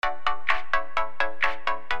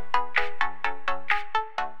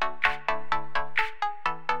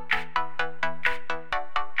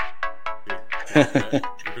You're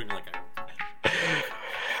doing like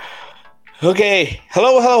Okay.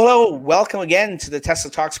 Hello. Welcome again to the Tesla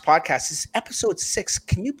Talks podcast. This is episode 6.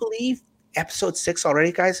 Can you believe episode 6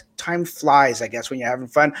 already, guys? Time flies, I guess, when you're having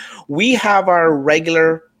fun. We have our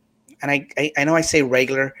regular, and I know I say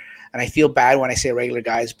regular, and I feel bad when I say regular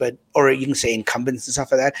guys, or you can say incumbents and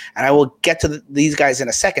stuff like that. And I will get to these guys in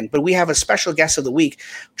a second. But we have a special guest of the week.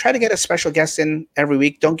 Try to get a special guest in every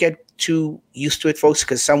week. Don't get too used to it, folks,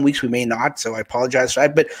 because some weeks we may not. So I apologize for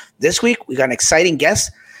that. But this week we got an exciting guest.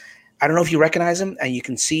 I don't know if you recognize him, and you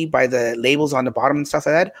can see by the labels on the bottom and stuff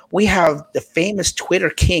like that. We have the famous Twitter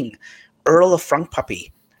king, Earl of Frunk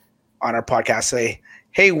Puppy, on our podcast today.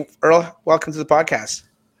 Hey, Earl, welcome to the podcast.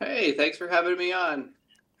 Hey, thanks for having me on.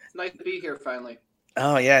 It's nice to be here finally.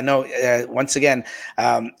 Oh, yeah. No, once again,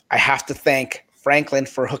 I have to thank Franklin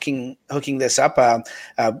for hooking this up.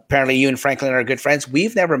 Apparently, you and Franklin are good friends.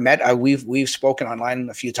 We've never met. We've spoken online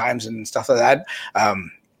a few times and stuff like that.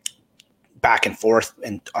 Back and forth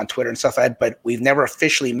and on Twitter and stuff like that, but we've never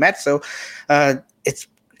officially met. So it's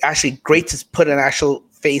actually great to put an actual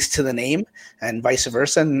face to the name and vice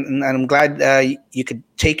versa. And I'm glad you could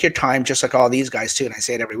take your time, just like all these guys too. And I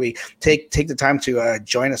say it every week, take the time to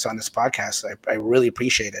join us on this podcast. I really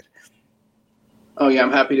appreciate it. Oh yeah,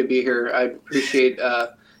 I'm happy to be here. I appreciate,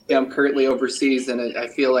 I'm currently overseas and I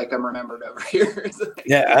feel like I'm remembered over here.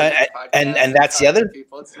 And that's the other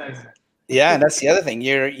people. It's nice. Yeah, and that's the other thing.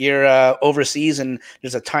 You're overseas, and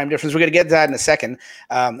there's a time difference. We're going to get to that in a second,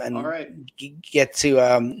 and all right. Get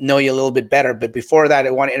to know you a little bit better. But before that,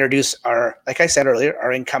 I want to introduce our, like I said earlier,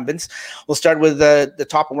 our incumbents. We'll start with the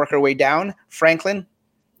top and work our way down. Franklin,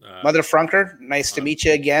 Mother Frunker, nice to meet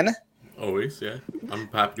you again. Always, yeah. I'm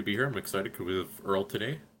happy to be here. I'm excited because we have Earl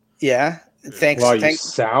today. Yeah, thanks. Wow, you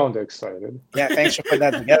sound excited. Yeah, thanks for putting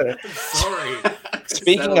that together. Sorry.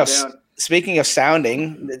 Speaking of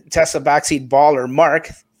sounding, Tesla backseat baller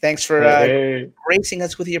Mark, thanks for gracing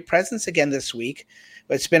us with your presence again this week.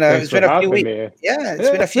 But it's been a few weeks. Yeah,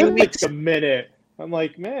 it's been a few weeks. Like a minute. I'm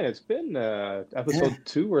like, man, it's been episode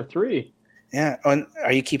 2 or 3. Yeah.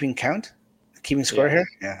 Are you keeping count? Keeping score here?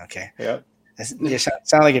 Yeah. Okay. Yeah. You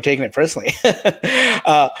sound like you're taking it personally.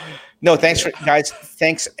 No, thanks for guys.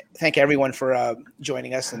 Thank everyone for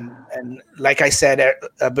joining us. And like I said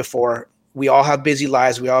before, we all have busy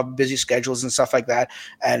lives. We all have busy schedules and stuff like that.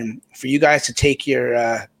 And for you guys to take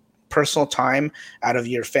your personal time out of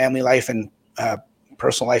your family life and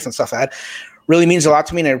personal life and stuff like that really means a lot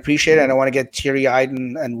to me, and I appreciate it. I don't want to get teary-eyed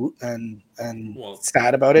and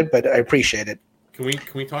sad about it, but I appreciate it. Can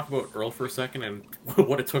we talk about Earl for a second and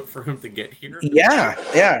what it took for him to get here?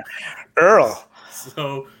 Yeah. Earl.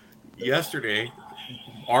 So yesterday,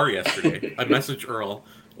 I messaged Earl.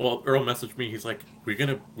 Well, Earl messaged me. He's like, we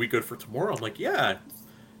good for tomorrow? I'm like, yeah.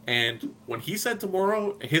 And when he said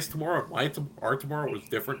tomorrow, his tomorrow and our tomorrow was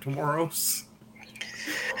different tomorrows.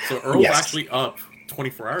 So Earl's actually up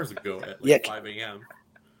 24 hours ago at 5 a.m.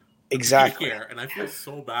 Exactly. Here, and I feel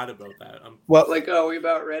so bad about that. Are we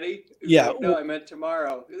about ready? Yeah. No, I meant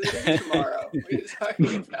tomorrow. Tomorrow. What are you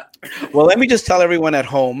talking about? Well, let me just tell everyone at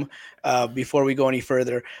home before we go any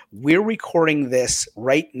further. We're recording this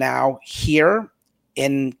right now here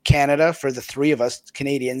in Canada for the three of us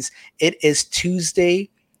Canadians. It is Tuesday,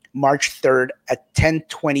 March 3rd at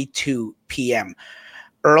 10:22 p.m.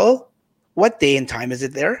 Earl, what day and time is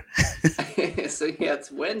it there? So yeah, it's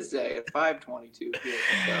Wednesday at 5:22 p.m.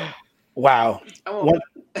 So. Wow.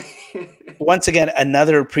 Once again,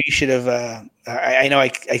 another appreciative. I know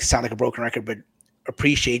I sound like a broken record, but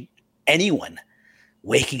appreciate anyone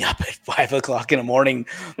waking up at 5 o'clock in the morning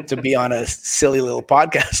to be on a silly little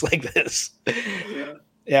podcast like this.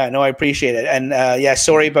 Yeah, no, I appreciate it. And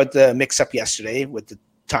sorry about the mix up yesterday with the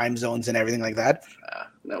time zones and everything like that.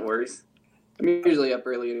 No worries. I'm usually up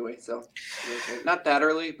early anyway, so not that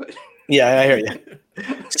early, but yeah, I hear you.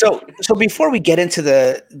 So before we get into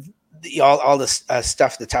all the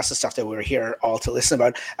stuff, the Tesla stuff that we're here all to listen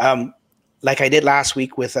about, like I did last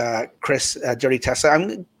week with Chris, Dirty Tesla, I'm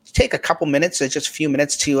going to take a couple minutes, just a few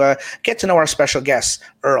minutes to get to know our special guest,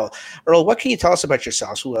 Earl. Earl, what can you tell us about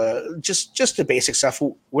yourself? Just the basic stuff.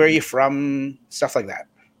 Where are you from? Stuff like that.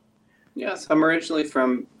 Yes, I'm originally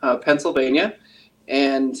from Pennsylvania,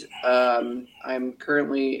 and I'm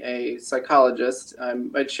currently a psychologist.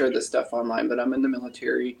 I'd share this stuff online, but I'm in the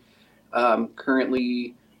military,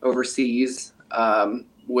 currently overseas,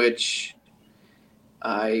 which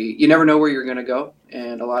you never know where you're going to go.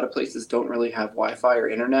 And a lot of places don't really have Wi-Fi or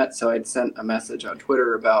internet. So I'd sent a message on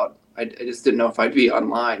Twitter about, I just didn't know if I'd be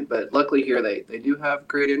online, but luckily here they do have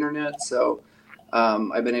great internet. So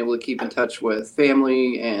I've been able to keep in touch with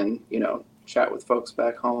family and, chat with folks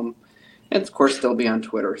back home. And of course, still be on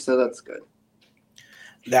Twitter. So that's good.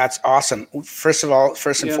 That's awesome. First of all,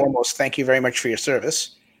 first and Yeah. foremost, thank you very much for your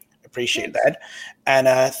service. Appreciate Thanks. that,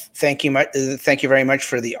 and thank you thank you very much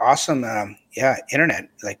for the awesome, internet.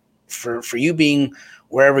 Like for you being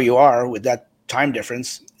wherever you are with that time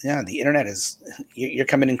difference. Yeah, the internet is you're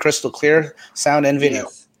coming in crystal clear, sound and video.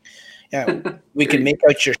 Yes. Yeah, we can Great. make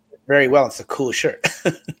out your shirt very well. It's a cool shirt.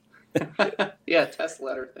 Yeah, test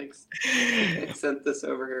letter. Thanks. I sent this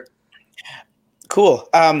over here. Cool.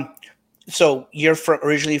 So you're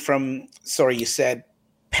originally from, sorry, you said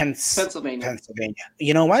Pennsylvania. Pennsylvania.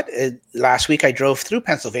 You know what? Last week I drove through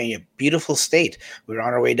Pennsylvania. Beautiful state. We were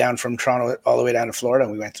on our way down from Toronto all the way down to Florida,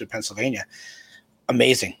 and we went through Pennsylvania.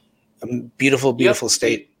 Amazing. Beautiful, beautiful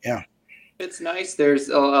state. Yeah. It's nice. There's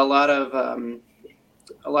a lot of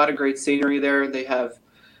great scenery there. They have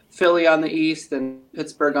Philly on the east and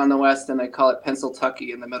Pittsburgh on the west, and they call it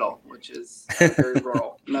Pennsyltucky in the middle, which is very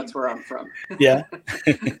rural. And that's where I'm from. Yeah.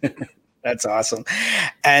 That's awesome.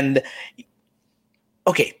 And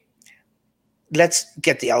okay, let's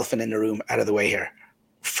get the elephant in the room out of the way here.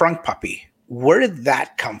 Frunk Puppy, where did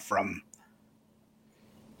that come from?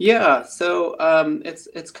 Yeah, so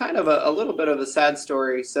it's kind of a little bit of a sad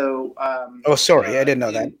story. So Oh, sorry, I didn't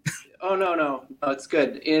know that. Oh no, it's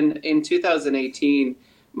good. In 2018,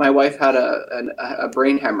 my wife had a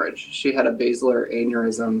brain hemorrhage. She had a basilar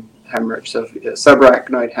aneurysm hemorrhage, so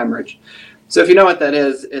subarachnoid hemorrhage. So if you know what that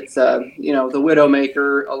is, it's the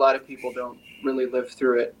widowmaker. A lot of people don't really live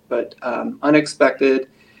through it, but unexpected,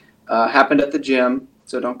 happened at the gym.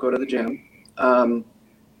 So don't go to the gym.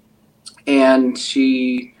 And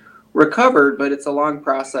she recovered, but it's a long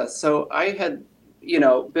process. So I had,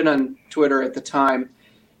 been on Twitter at the time,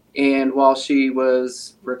 and while she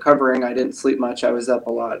was recovering, I didn't sleep much. I was up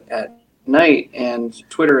a lot at night, and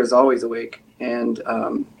Twitter is always awake. And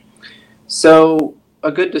so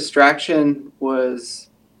a good distraction was,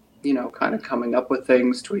 kind of coming up with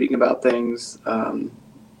things, tweeting about things.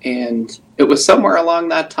 And it was somewhere along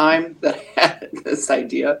that time that I had this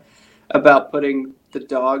idea about putting the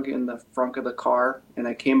dog in the front of the car, and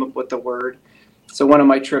I came up with the word. So one of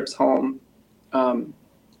my trips home,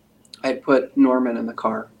 I put Norman in the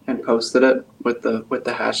car and posted it with the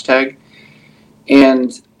hashtag.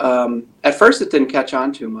 And at first it didn't catch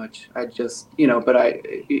on too much. I just, but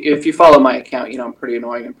if you follow my account, I'm pretty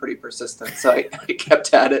annoying and pretty persistent. So I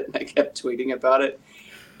kept at it and I kept tweeting about it.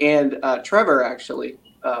 And Trevor, actually,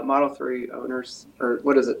 Model 3 owners, or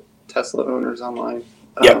what is it? Tesla owners online.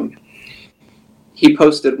 Yep. He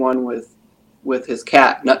posted one with his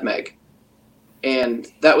cat, Nutmeg.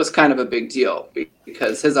 And that was kind of a big deal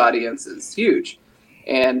because his audience is huge.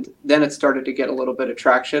 And then it started to get a little bit of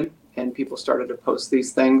traction, and people started to post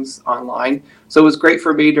these things online. So it was great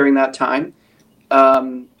for me during that time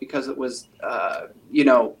because it was,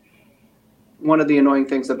 one of the annoying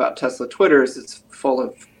things about Tesla Twitter is it's full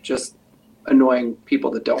of just annoying people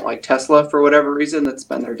that don't like Tesla for whatever reason, that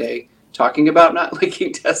spend their day talking about not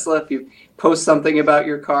liking Tesla. If you post something about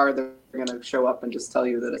your car, they're going to show up and just tell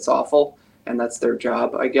you that it's awful, and that's their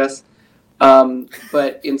job, I guess.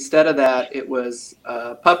 But instead of that, it was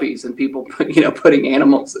puppies and people, putting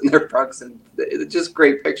animals in their trucks, and just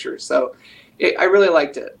great pictures. So I really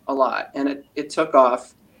liked it a lot, and it took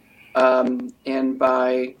off. And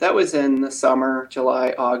that was in the summer,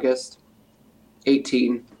 July, August,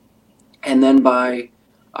 18, and then by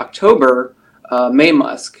October, May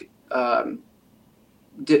Musk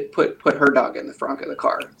did put her dog in the front of the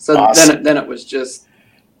car. So awesome. then it was just.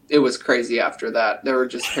 It was crazy after that. There were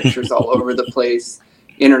just pictures all over the place,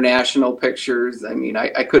 international pictures. I mean,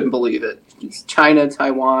 I couldn't believe it. It's China,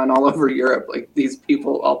 Taiwan, all over Europe, like these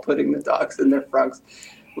people all putting the dogs in their fronts,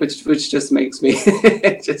 which just makes me,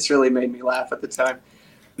 it just really made me laugh at the time.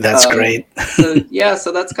 That's great.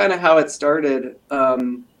 So that's kind of how it started.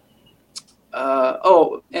 And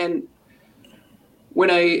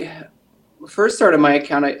when I first started my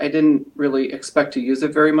account, I didn't really expect to use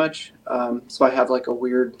it very much. So I have like a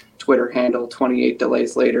weird Twitter handle, 28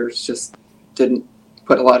 delays later. Just didn't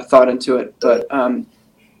put a lot of thought into it. But when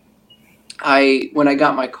I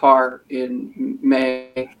got my car in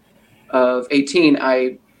May of 18,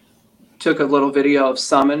 I took a little video of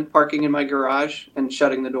Summon parking in my garage and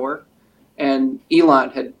shutting the door. And Elon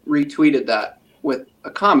had retweeted that with a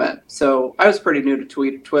comment. So I was pretty new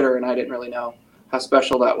to Twitter, and I didn't really know how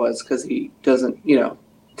special that was because he doesn't,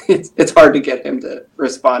 it's hard to get him to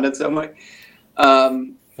respond in some way.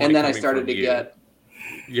 And then I started to get.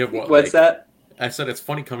 Yeah, what's that? I said it's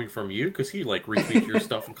funny coming from you because he retweets your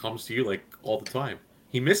stuff and comes to you all the time.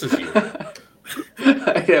 He misses you.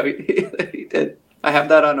 I know he did. I have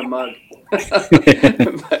that on a mug.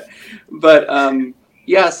 but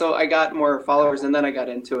yeah, so I got more followers, and then I got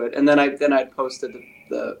into it, and then I posted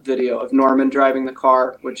the video of Norman driving the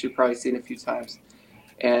car, which you've probably seen a few times.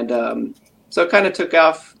 And so it kind of took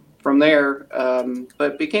off from there,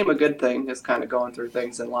 but it became a good thing. It's kind of going through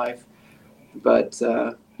things in life. But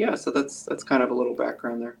yeah, so that's kind of a little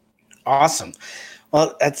background there. Awesome.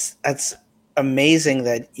 Well, that's amazing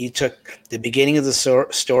that you took the beginning of the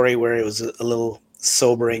story where it was a little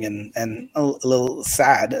sobering and a little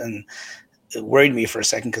sad, and it worried me for a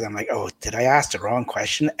second because I'm like, oh, did I ask the wrong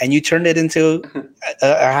question? And you turned it into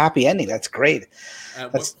a happy ending. That's great.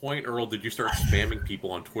 What point, Earl, did you start spamming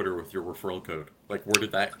people on Twitter with your referral code? Like, where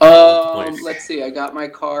did that come into place? Let's see. I got my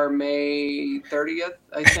car May 30th,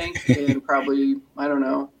 I think, and probably, I don't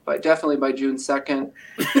know, but definitely by June 2nd.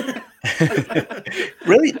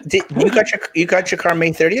 Really? You got your car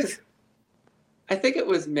May 30th? I think it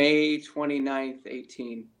was May 29th,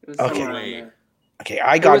 18. It was somewhere around there. Okay,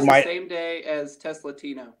 I got the same day as Tesla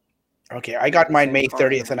Tino. Okay, I got mine May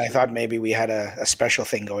 30th, and I thought maybe we had a special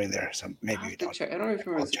thing going there. So maybe we don't. Check. I don't remember if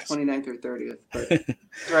it was the 29th or 30th, but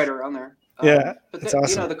it's right around there. Yeah, but it's awesome.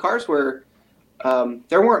 You know, the cars were,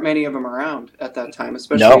 there weren't many of them around at that time,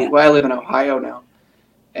 especially I live in Ohio now.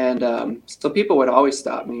 And so people would always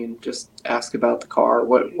stop me and just ask about the car.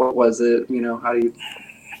 What was it? You know, how do you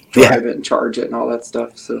drive it and charge it and all that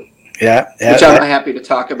stuff. So yeah, which I'm happy to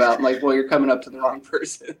talk about. I'm like, well, you're coming up to the wrong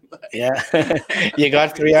person. Yeah, you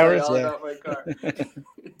got 3 hours. All about my car.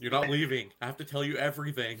 You're not leaving. I have to tell you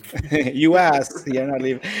everything. You asked. You're not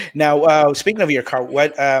leaving. Now, speaking of your car,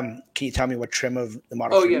 what can you tell me what trim of the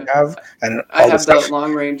Model 3 you have? And I have the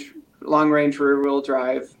long range rear wheel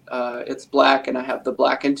drive. It's black, and I have the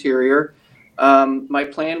black interior. My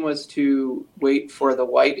plan was to wait for the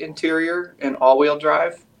white interior and all wheel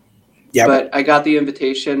drive. Yeah, but I got the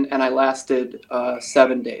invitation, and I lasted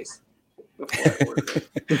 7 days before I ordered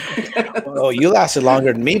it. Oh, you lasted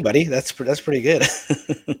longer than me, buddy. That's pretty good.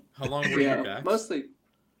 How long were you guys? Mostly.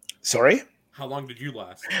 Sorry? How long did you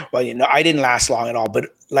last? Well, I didn't last long at all.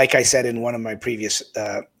 But like I said in one of my previous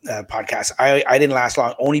podcasts, I didn't last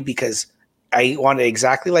long only because I wanted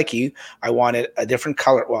exactly like you. I wanted a different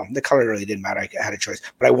color. Well, the color really didn't matter. I had a choice.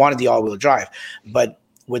 But I wanted the all-wheel drive. But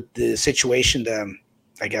with the situation,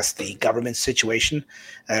 I guess the government situation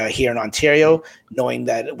here in Ontario, knowing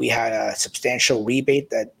that we had a substantial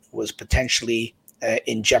rebate that was potentially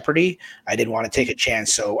in jeopardy, I didn't want to take a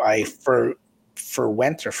chance. So I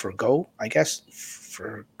forgone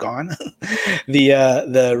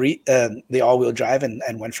the all-wheel drive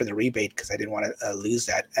and went for the rebate because I didn't want to lose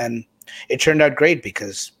that. And it turned out great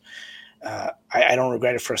because I don't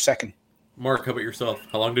regret it for a second. Mark, how about yourself?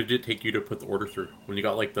 How long did it take you to put the order through when you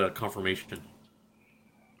got like the confirmation?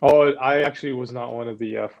 Oh, I actually was not one of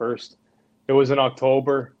the first. It was in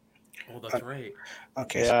October. Oh, that's right.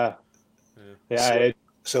 Okay. Yeah.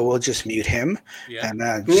 So we'll just mute him, and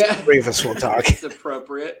the 3 of us will talk. It's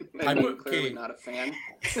appropriate. I'm clearly not a fan.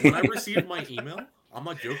 When I received my email, I'm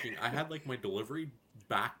not joking. I had like my delivery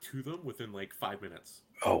back to them within like 5 minutes.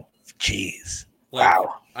 Oh, jeez. Like,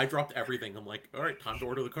 wow. I dropped everything. I'm like, all right, time to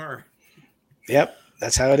order the car. Yep,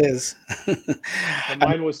 that's how it is. And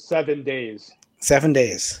mine was 7 days. 7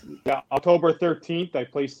 days. Yeah, October 13th, I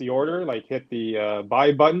placed the order, like hit the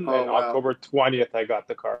buy button, and October 20th, I got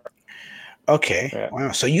the car. Okay. Yeah.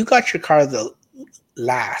 Wow. So you got your car the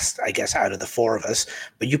last, I guess, out of the 4 of us,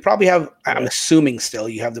 but you probably have, I'm assuming still,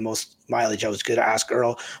 you have the most mileage. I was going to ask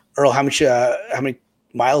Earl, how many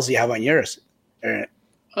miles do you have on yours?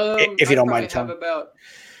 If you don't mind telling. I have about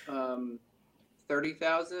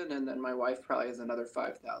 30,000, and then my wife probably has another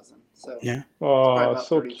 5,000. So yeah. Oh,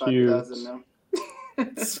 so cute. Now.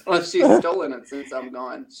 Well, she's stolen it since I'm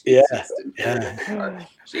gone. She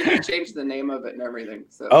changed the name of it and everything.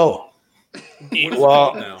 So. Oh.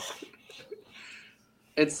 Well, now?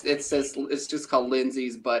 It's just called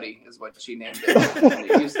Lindsay's Buddy is what she named it. And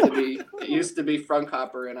it used to be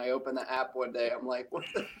Frunkhopper, and I opened the app one day. I'm like, what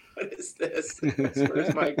is this?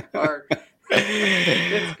 Where's my car?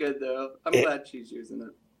 It's good though. I'm glad she's using it.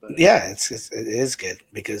 But. Yeah, it is good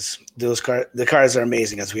because the cars are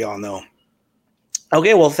amazing, as we all know.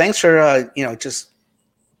 Okay, well, thanks for just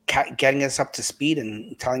getting us up to speed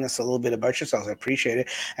and telling us a little bit about yourselves. I appreciate it,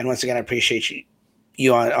 and once again, I appreciate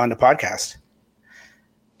you on the podcast.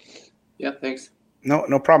 Yeah, thanks.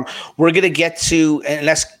 No problem. We're gonna get to,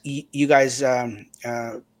 unless you guys,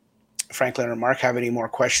 Franklin or Mark, have any more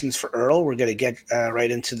questions for Earl. We're gonna get right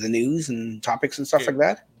into the news and topics and stuff like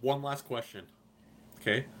that. One last question.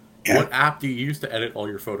 Okay. Yeah. What app do you use to edit all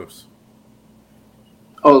your photos?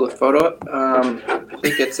 Oh, the photo. I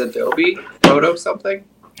think it's Adobe Photo something.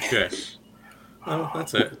 Okay. Oh,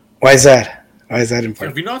 that's it. Why is that? Why is that Have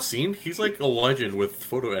important? you not seen? He's like a legend with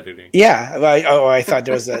photo editing. Yeah. I thought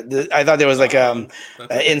there was like That's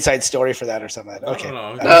an inside story for that or something. No, Okay.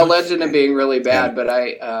 no, no. No, legend of being really bad, Yeah. but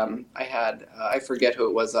I had I forget who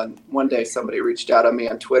it was. On one day, somebody reached out on me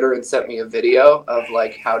on Twitter and sent me a video of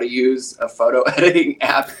like how to use a photo editing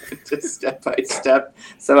app, just step by step.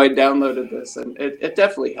 So I downloaded this, and it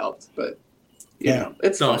definitely helped. But you know,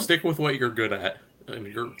 it's No, fun. stick with what you're good at. And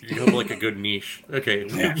you have like a good niche. Okay,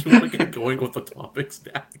 Yeah. you want to get going with the topics,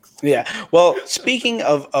 Dax? Yeah. Well, speaking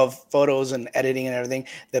of photos and editing and everything,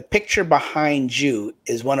 the picture behind you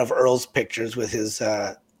is one of Earl's pictures with his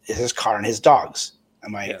car and his dogs.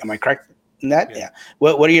 Am I correct in that? Yes. Yeah.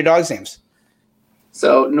 What are your dogs' names?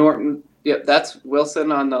 So Norton, yep, that's Wilson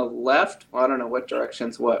on the left. Well, I don't know what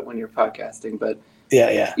direction's what when you're podcasting, but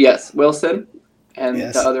Yeah. yes, Wilson, and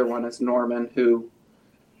Yes. the other one is Norman.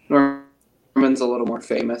 Norman's a little more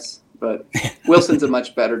famous, but Wilson's a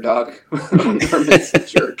much better dog. Norman's a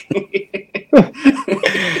jerk.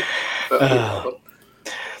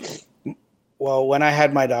 Well, when I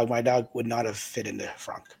had my dog would not have fit into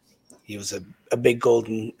Frank. He was a big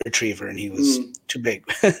golden retriever, and he was too big.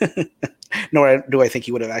 Nor do I think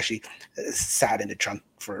he would have actually sat in the trunk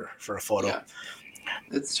for a photo. Yeah.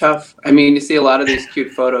 It's tough. I mean, you see a lot of these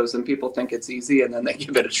cute photos, and people think it's easy, and then they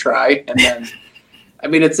give it a try, and then, I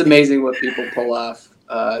mean, it's amazing what people pull off.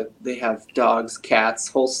 They have dogs, cats,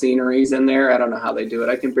 whole sceneries in there. I don't know how they do it.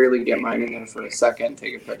 I can barely get mine in there for a second,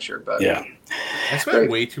 take a picture, but Yeah. I spent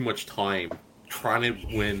way too much time trying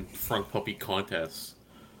to win Frunk Puppy contests.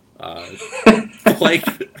 Like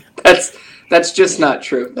that's just not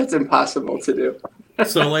true. That's impossible to do.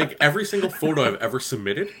 so, like every single photo I've ever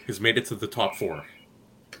submitted has made it to the top 4.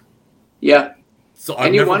 Yeah, So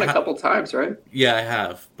and you won a couple times, right? Yeah, I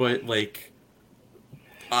have, but like,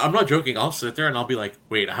 I'm not joking. I'll sit there and I'll be like,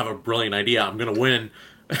 "Wait, I have a brilliant idea. I'm gonna win,"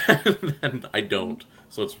 and I don't.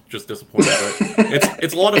 So it's just disappointing. But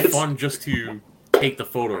it's a lot of fun just to take the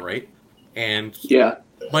photo, right? And Yeah.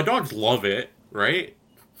 my dogs love it, right?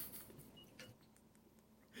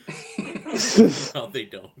 No, they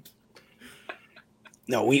don't.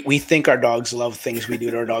 No, we think our dogs love things we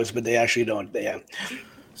do to our dogs, but they actually don't.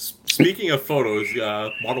 Speaking of photos,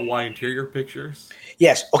 Model Y interior pictures.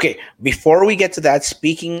 Yes. Okay. Before we get to that,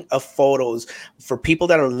 speaking of photos, for people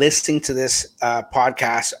that are listening to this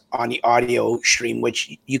podcast on the audio stream,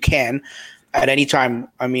 which you can at any time.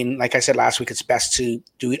 I mean, like I said last week, it's best to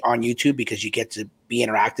do it on YouTube because you get to be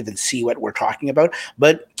interactive and see what we're talking about.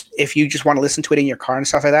 But if you just want to listen to it in your car and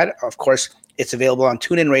stuff like that, of course, it's available on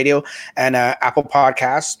TuneIn Radio and Apple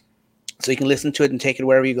Podcasts. So you can listen to it and take it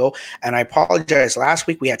wherever you go. And I apologize. Last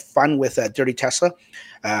week we had fun with Dirty Tesla.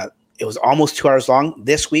 It was almost 2 hours long.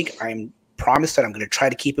 This week I'm promised that I'm going to try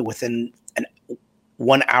to keep it within an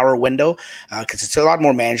 1 hour window because it's a lot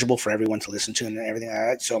more manageable for everyone to listen to and everything like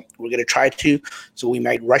that. So we're going to try to. So we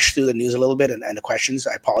might rush through the news a little bit and the questions.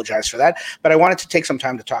 I apologize for that. But I wanted to take some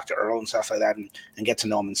time to talk to Earl and stuff like that and get to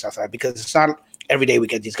know him and stuff like that because it's not every day we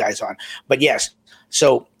get these guys on. But yes,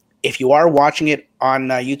 so if you are watching it on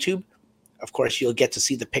YouTube, of course, you'll get to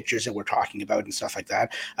see the pictures that we're talking about and stuff like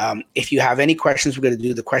that. If you have any questions, we're going to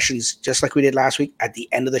do the questions just like we did last week at the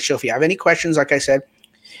end of the show. If you have any questions, like I said,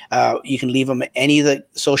 you can leave them at any of the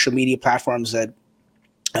social media platforms that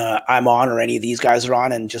I'm on or any of these guys are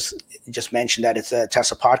on and just mention that it's a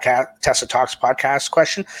Tesla Talks podcast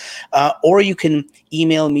question. Or you can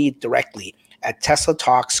email me directly at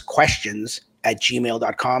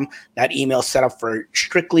teslatalksquestions@gmail.com. That email is set up for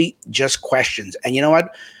strictly just questions. And you know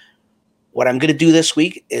what? What I'm going to do this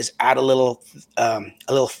week is add a little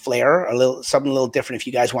flair, something a little different. If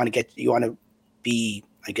you guys want to be,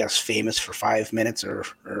 I guess, famous for 5 minutes or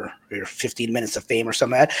 15 minutes of fame or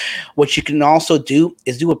something like that. What you can also do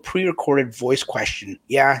is do a pre-recorded voice question.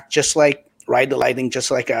 Yeah, just like Ride the Lightning, just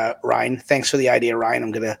like Ryan. Thanks for the idea, Ryan.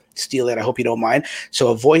 I'm going to steal it. I hope you don't mind. So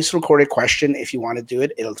a voice recorded question, if you want to do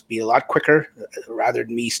it, it'll be a lot quicker rather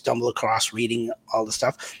than me stumble across reading all the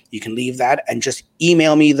stuff. You can leave that and just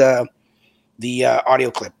email me the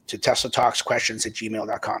audio clip to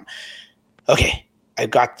teslatalksquestions@gmail.com. Okay,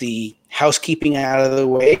 I've got the housekeeping out of the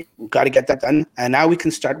way. We've got to get that done. And now we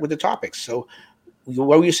can start with the topics. So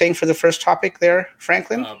what were you saying for the first topic there,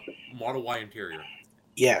 Franklin? Model Y interior.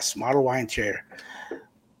 Yes, Model Y interior.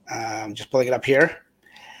 Just pulling it up here.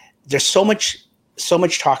 There's so much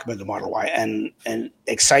talk about the Model Y and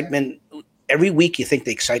excitement. Every week you think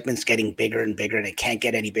the excitement's getting bigger and bigger and it can't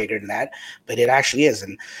get any bigger than that, but it actually is.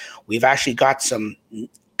 And we've actually got some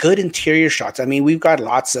good interior shots. I mean, we've got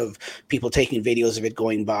lots of people taking videos of it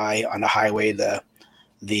going by on the highway, the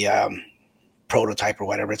prototype or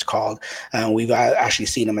whatever it's called. We've actually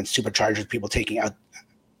seen them in superchargers, people taking out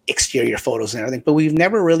exterior photos and everything, but we've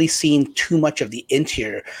never really seen too much of the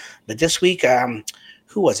interior. But this week,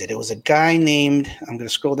 who was it? It was a guy named, I'm going to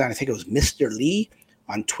scroll down, I think it was Mr. Lee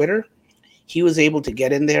on Twitter. He was able to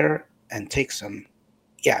get in there and take some,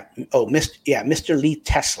 Mr. Lee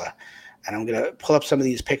Tesla. And I'm going to pull up some of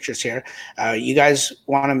these pictures here. You guys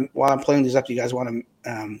want to, while I'm pulling these up, do you guys want to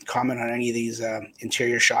comment on any of these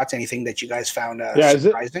interior shots? Anything that you guys found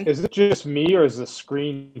surprising? Is it just me, or is the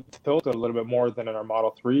screen tilted a little bit more than in our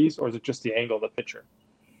Model 3s, or is it just the angle of the picture?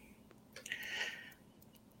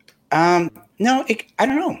 No, I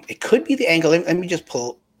don't know. It could be the angle. Let me just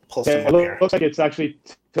pull some up here. It looks like it's actually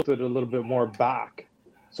tilted a little bit more back,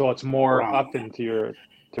 so it's more up into your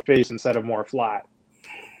face instead of more flat.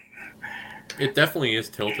 It definitely is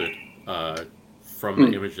tilted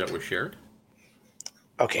from the image that was shared.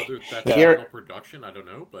 Okay. Whether that's final production, I don't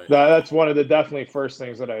know, but that's one of the definitely first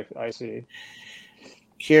things that I see.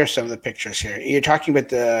 Here are some of the pictures here. You're talking about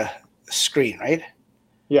the screen, right?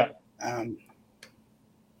 Yeah.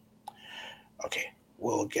 Okay.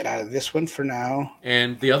 We'll get out of this one for now.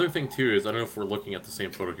 And the other thing too is, I don't know if we're looking at the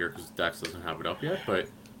same photo here because Dax doesn't have it up yet, but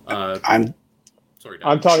I'm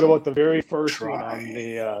talking about the very first one on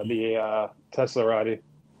the Tesla Roddy.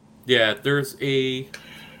 Yeah,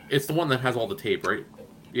 it's the one that has all the tape, right?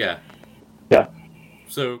 Yeah. Yeah.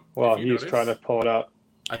 So he's trying to pull it up.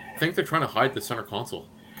 I think they're trying to hide the center console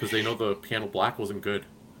because they know the piano black wasn't good.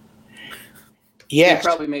 Yes. They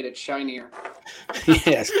probably made it shinier.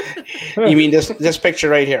 Yes. You mean this picture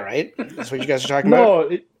right here, right? That's what you guys are talking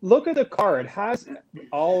about? No, look at the car. It has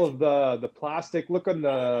all of the plastic. Look on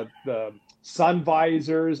the sun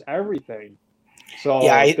visors, everything. So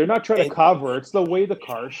they're not trying to cover. It's the way the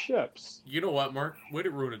car ships. You know what, Mark? Way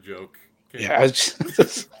to ruin a joke. Okay. Yeah.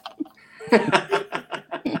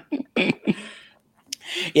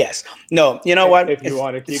 Yes. No. You know what? If you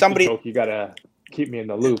want to keep the joke, you gotta keep me in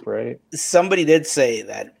the loop, right? Somebody did say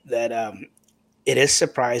that it is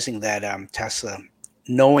surprising that Tesla,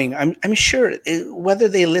 knowing, I'm sure whether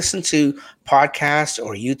they listen to podcasts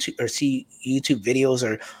or YouTube or see YouTube videos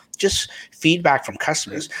or just feedback from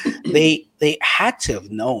customers, they had to have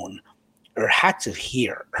known or had to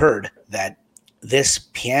have heard that this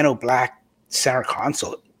piano black center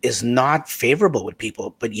console is not favorable with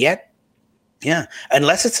people, but yet, yeah,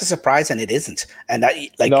 unless it's a surprise, and it isn't. And that,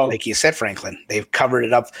 like you said, Franklin, they've covered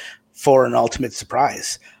it up for an ultimate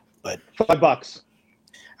surprise. But $5.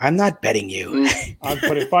 I'm not betting you. I'm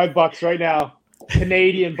putting $5 right now.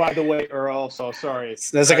 Canadian, by the way, Earl. So sorry.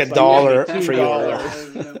 That's like $1 for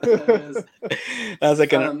you. That's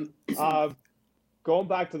like going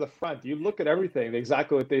back to the front, you look at everything,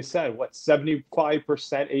 exactly what they said. What, 75%,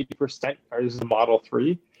 80% is the Model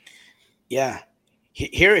 3? Yeah.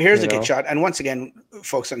 Here's a good shot. And once again,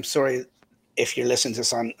 folks, I'm sorry if you're listening to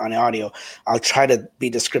this on audio. I'll try to be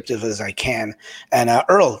descriptive as I can. And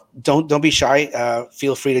Earl, don't be shy.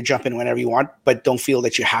 Feel free to jump in whenever you want, but don't feel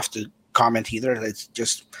that you have to comment either. It's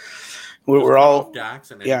just we're all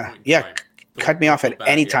cut me off at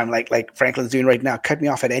any time, like Franklin's doing right now. Cut me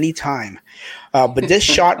off at any time. But this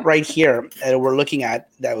shot right here that we're looking at,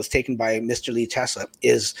 that was taken by Mr. Lee Tesla,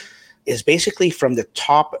 is basically from the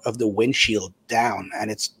top of the windshield down,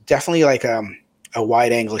 and it's definitely like a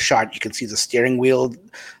wide angle shot. You can see the steering wheel,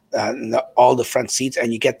 all the front seats,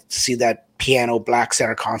 and you get to see that piano black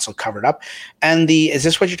center console covered up. And is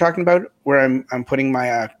this what you're talking about, where I'm putting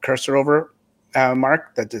my cursor over,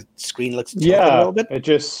 Mark, that the screen looks a little bit? It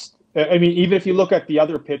just, I mean, even if you look at the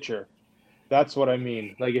other picture, that's what I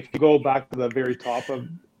mean. Like if you go back to the very top of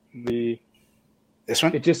this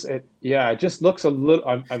one, it just looks a little.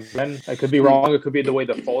 I could be wrong. It could be the way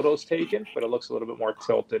the photo's taken, but it looks a little bit more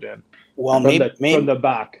tilted in. Well, maybe from the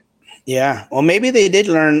back. Yeah. Well, maybe they did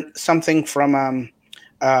learn something from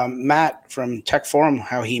Matt from Tech Forum,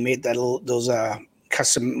 how he made those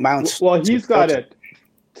custom mounts. Well, he's got it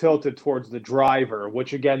tilted towards the driver,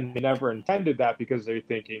 which again, they never intended that because they're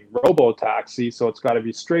thinking robo-taxi, so it's got to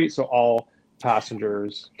be straight so all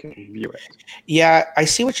passengers can view it. Yeah, I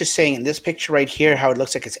see what you're saying in this picture right here, how it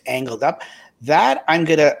looks like it's angled up. That I'm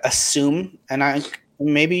gonna assume, and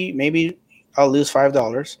maybe I'll lose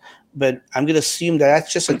 $5, but I'm gonna assume that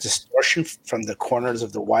that's just a distortion from the corners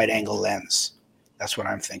of the wide angle lens. That's what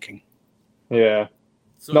I'm thinking. Yeah.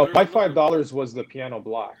 So no, my $5 was the piano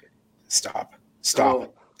black. Stop.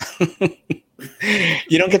 Oh.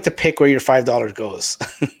 You don't get to pick where your $5 goes.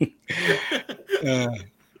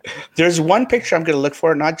 There's one picture I'm going to look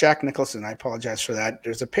for, not Jack Nicholson. I apologize for that.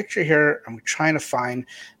 There's a picture here I'm trying to find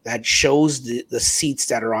that shows the seats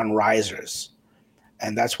that are on risers.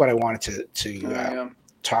 And that's what I wanted to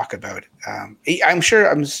talk about. I'm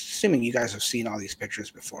assuming you guys have seen all these pictures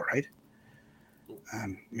before, right?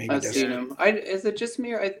 Maybe I've seen them. Is it just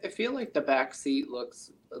me? I feel like the back seat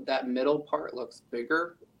that middle part looks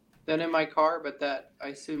bigger than in my car, but that I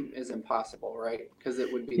assume is impossible, right? Because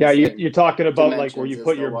it would be you're talking about like where you dimensions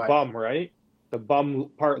put as your the Y. bum, right? The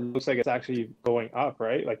bum part looks like it's actually going up,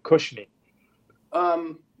 right? Like cushioning.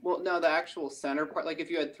 Well, no, the actual center part. Like if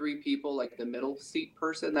you had 3 people, like the middle seat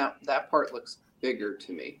person, that part looks bigger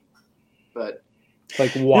to me, but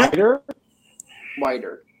like wider.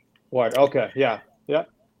 Wider. Okay, yeah.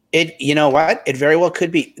 You know what? It very well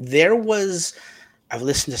could be. I've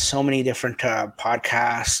listened to so many different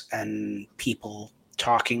podcasts and people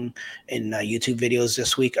talking in YouTube videos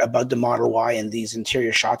this week about the Model Y and these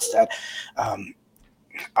interior shots that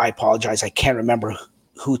I apologize, I can't remember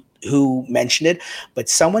who mentioned it, but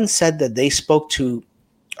someone said that they spoke to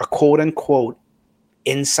a quote unquote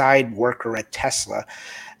inside worker at Tesla,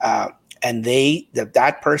 and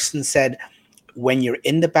that person said when you're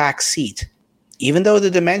in the back seat, even though the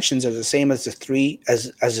dimensions are the same as the 3,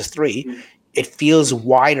 it feels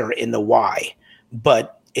wider in the Y,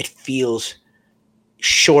 but it feels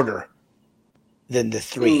shorter than the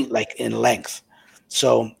 3, like in length.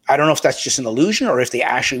 So I don't know if that's just an illusion or if they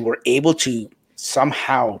actually were able to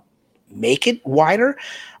somehow make it wider,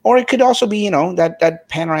 or it could also be, that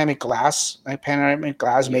panoramic glass.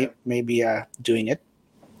 May be doing it.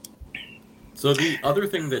 So the other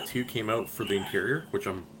thing that came out for the interior, which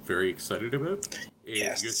I'm very excited about,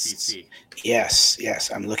 is USB-C.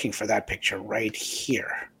 Yes. I'm looking for that picture right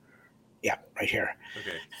here. Yeah, right here.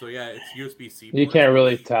 Okay, so yeah, it's USB-C. You can't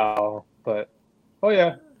really tell, but you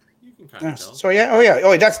can kind of tell. So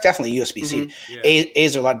yeah, that's definitely USB-C. Mm-hmm. Yeah.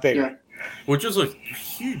 A's are a lot bigger. Yeah. Which is a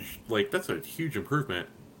huge, that's a huge improvement.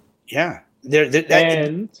 Yeah,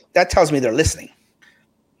 that tells me they're listening.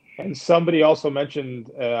 And somebody also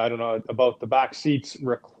mentioned, I don't know, about the back seats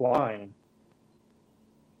recline.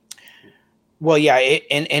 Well, yeah,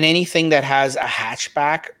 in anything that has a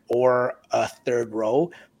hatchback or a third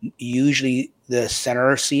row, usually the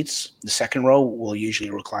center seats, the second row, will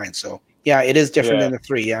usually recline. So, yeah, it is different than the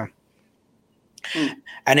 3, yeah.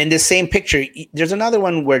 And in the same picture, there's another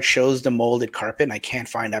one where it shows the molded carpet, and I can't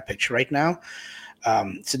find that picture right now.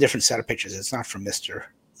 It's a different set of pictures. It's not from Mr.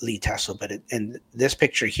 Lee Tesla, but in this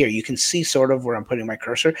picture here, you can see sort of where I'm putting my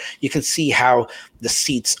cursor. You can see how the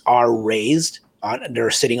seats are raised. They're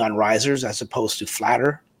sitting on risers as opposed to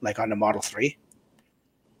flatter, like on the Model 3.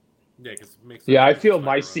 Yeah, because it makes I feel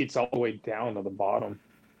my seat's all the way down to the bottom.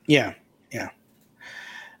 Yeah.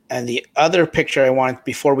 And the other picture I want,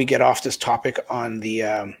 before we get off this topic on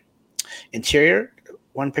the interior,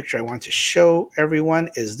 one picture I want to show everyone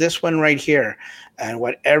is this one right here, and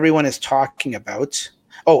what everyone is talking about.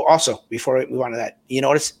 Oh, also, before we move on to that, you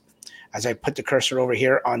notice as I put the cursor over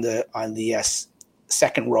here on the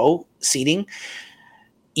second row seating,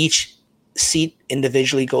 each seat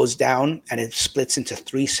individually goes down and it splits into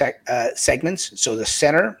 3 segments. So the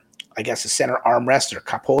center armrest or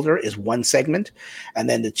cup holder is one segment, and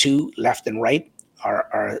then the 2 left and right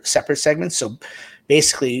are separate segments. So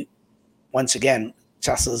basically, once again,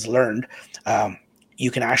 Tesla's learned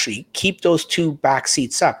you can actually keep those 2 back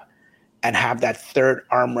seats up and have that third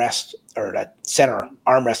armrest or that center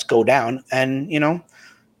armrest go down, and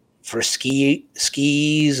for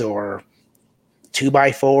skis or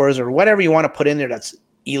 2x4s or whatever you want to put in there that's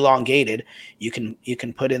elongated, you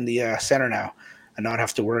can put in the center now and not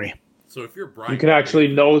have to worry. So if you're Brian, you can actually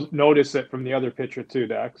notice it from the other picture too,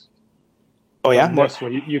 Dax. Oh yeah, this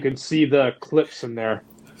one you can see the clips in there.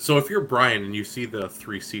 So if you're Brian and you see the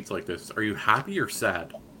 3 seats like this, are you happy or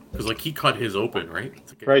sad? Because he cut his open, right?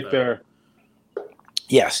 Right there.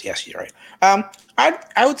 Yes, you're right.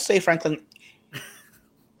 I would say, Franklin,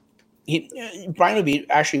 Brian would be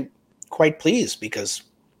actually quite pleased because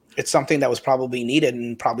it's something that was probably needed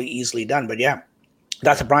and probably easily done. But yeah,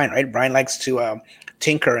 that's Brian, right? Brian likes to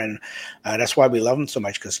tinker, and that's why we love him so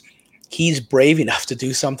much, because he's brave enough to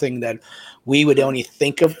do something that we would only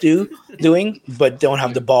think of doing, but don't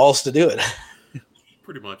have the balls to do it.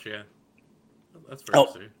 Pretty much, yeah. That's fair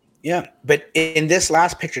to say. Yeah, but in this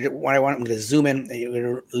last picture, what I'm going to zoom in, you're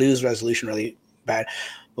going to lose resolution really bad,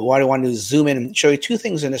 but what I want to do is zoom in and show you 2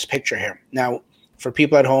 things in this picture here. Now, for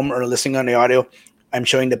people at home or listening on the audio, I'm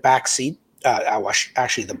showing the back seat,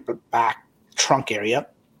 actually the back trunk area.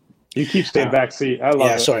 You keep saying back seat. I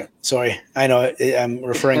love it. Yeah, sorry. I know I'm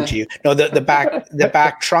referring to you. No, the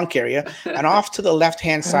back trunk area, and off to the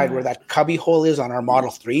left-hand side where that cubby hole is on our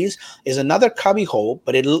Model 3s is another cubby hole,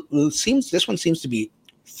 but this one seems to be,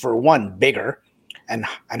 for one, bigger and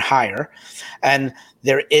higher, and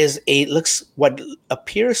there is what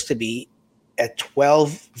appears to be a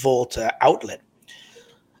 12-volt outlet,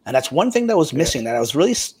 and that's one thing that was missing that I was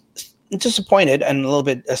really disappointed and a little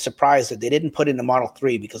bit surprised that they didn't put in the Model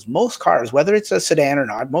 3, because most cars, whether it's a sedan or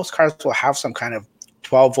not, most cars will have some kind of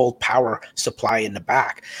 12-volt power supply in the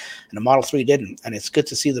back, and the Model 3 didn't. And it's good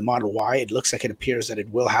to see the Model Y. It looks like it appears that it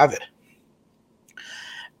will have it.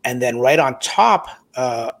 And then right on top,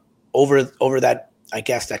 over that, I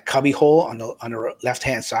guess, that cubby hole on the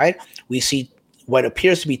left-hand side, we see what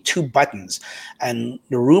appears to be 2 buttons. And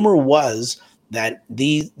the rumor was that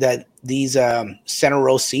these center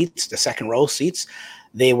row seats, the second row seats,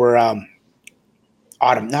 they were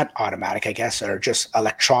not automatic, I guess, or just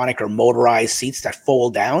electronic or motorized seats that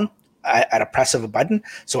fold down at a press of a button.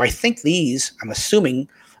 So I think these, I'm assuming,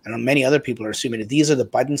 and many other people are assuming, that these are the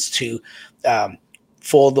buttons to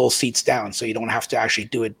fold those seats down, so you don't have to actually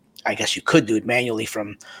do it. I guess you could do it manually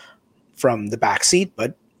from the back seat,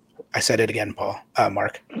 but I said it again,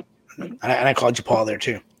 Mark, and I called you Paul there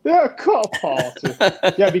too. Yeah, call Paul too.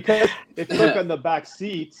 Yeah, because if you look on the back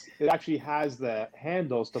seats, it actually has the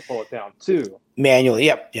handles to pull it down too. Manually,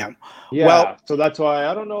 yep, yeah. Yeah, well, so that's why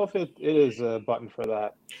I don't know if it is a button for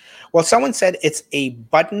that. Well, someone said it's a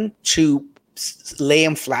button to lay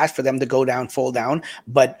them flat for them to go down, fold down,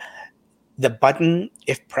 but the button,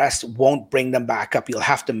 if pressed, won't bring them back up. You'll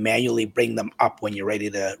have to manually bring them up when you're ready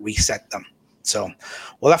to reset them. So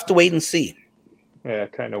we'll have to wait and see. Yeah,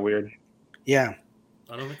 kind of weird. Yeah.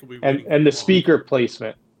 I don't think it'll be and the speaker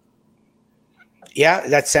placement. Yeah,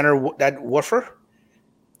 that woofer.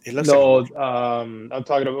 It looks like I'm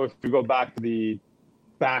talking about if you go back to the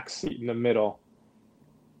back seat in the middle.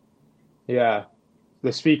 Yeah,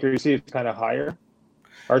 the speaker, you see, it's kind of higher.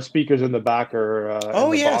 Our speakers in the back are in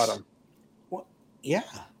the bottom. Well, yeah.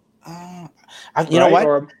 You know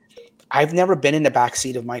what? I've never been in the back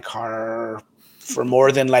seat of my car for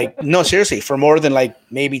more than for more than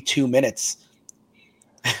maybe 2 minutes.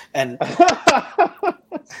 And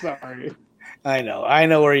sorry, I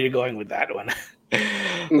know where you're going with that one.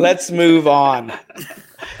 Let's move on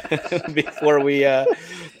before we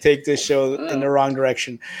take this show in the wrong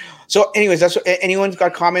direction. So, anyways, that's anyone's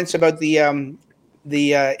got comments about the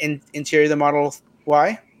interior of the Model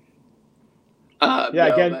Y?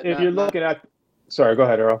 Again, if you're looking at, sorry, go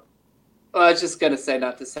ahead, Earl. Well, I was just gonna say,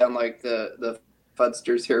 not to sound like the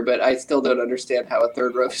Fudsters here, but I still don't understand how a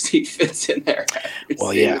third row seat fits in there.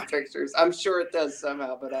 Well, yeah, the pictures. I'm sure it does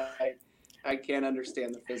somehow, but I can't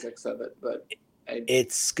understand the physics of it. But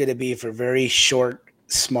it's going to be for very short,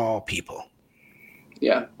 small people.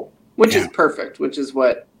 Yeah, which is perfect. Which is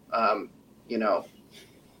what I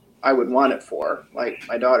would want it for. Like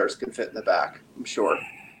my daughters can fit in the back, I'm sure.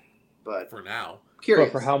 But for now,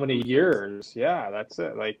 curious. But for how many years? Yeah, that's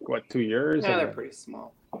it. 2 years? Yeah, they're pretty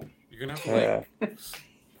small. You're gonna have to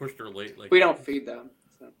push their late. We don't feed them.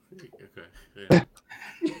 So. Okay. Yeah.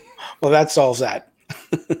 Well, that solves that.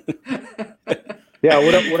 Yeah,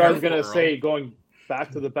 what I was gonna say, going back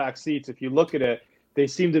to the back seats, if you look at it, they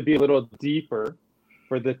seem to be a little deeper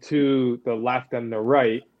for the left and the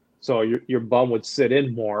right, so your bum would sit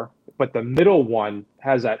in more. But the middle one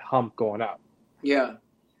has that hump going up. Yeah.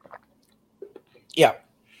 Yeah.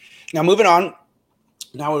 Now moving on.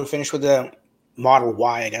 Now we're finished with the Model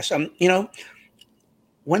Y, I guess.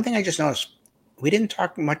 One thing I just noticed, we didn't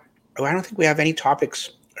talk much. I don't think we have any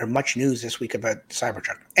topics or much news this week about the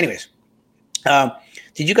Cybertruck. Anyways,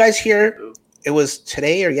 did you guys hear? It was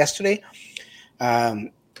today or yesterday.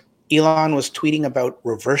 Elon was tweeting about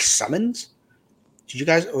reverse summons. Did you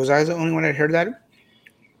guys? Was I the only one that heard that?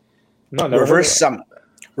 No, reverse summon.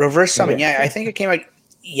 Reverse summon. Yeah, I think it came out.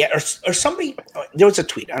 Yeah, or somebody. There was a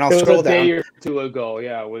tweet, and I'll scroll down. It was a day or two ago.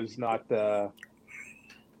 Yeah, it was not the.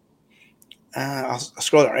 I'll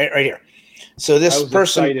scroll down right here. So this I was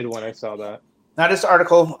person. excited when I saw that. Now this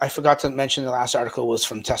article, I forgot to mention. The last article was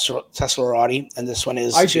from Teslarati, and this one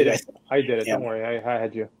is. I did it. Yeah. Don't worry, I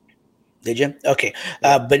had you. Did you? Okay,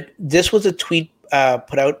 but this was a tweet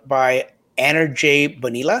put out by Energy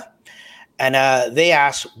Bonilla, and they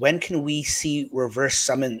asked, "When can we see reverse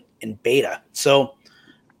summon in beta?" So.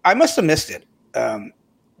 I must have missed it.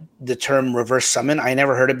 The term reverse summon. I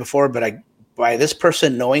never heard it before, but by this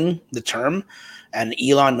person knowing the term and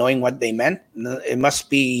Elon knowing what they meant, it must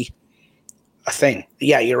be a thing.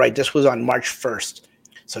 Yeah, you're right. This was on March 1st,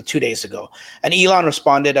 so 2 days ago. And Elon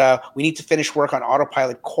responded, we need to finish work on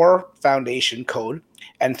Autopilot core foundation code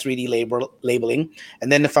and 3D labeling,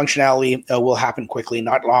 and then the functionality will happen quickly,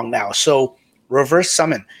 not long now. So reverse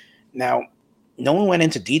summon. Now, no one went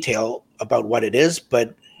into detail about what it is,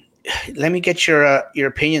 but let me get your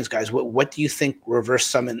opinions, guys. What do you think reverse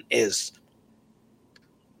summon is?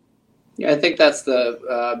 Yeah, I think that's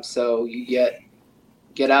the so you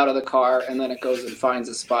get out of the car and then it goes and finds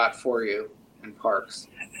a spot for you and parks.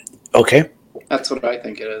 Okay, that's what I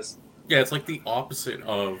think it is. Yeah, it's like the opposite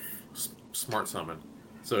of smart summon.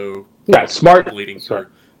 So Yeah, smart bleeding sorry.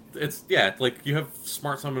 through. It's like you have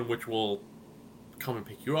smart summon, which will come and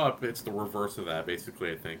pick you up. It's the reverse of that,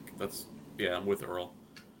 basically. I think that's I'm with Earl.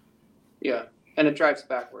 Yeah, and it drives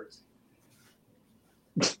backwards.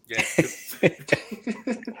 Yeah.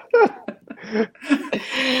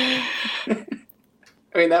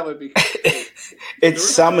 I mean, that would be great. It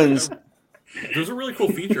summons. There's a really cool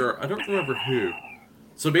feature. I don't remember who.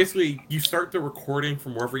 So basically, you start the recording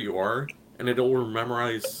from wherever you are, and it'll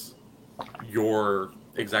memorize your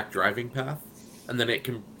exact driving path, and then it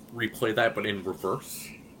can replay that, but in reverse.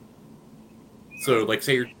 So, like,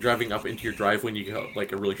 say you're driving up into your driveway and you get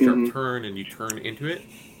like a really sharp turn, and you turn into it,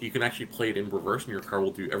 you can actually play it in reverse, and your car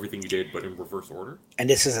will do everything you did, but in reverse order. And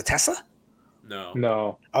this is a Tesla?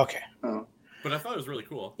 No. Okay. Oh. But I thought it was really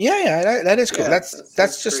cool. Yeah, that is cool. Yeah,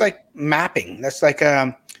 that's just like mapping. That's like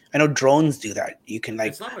I know drones do that. You can like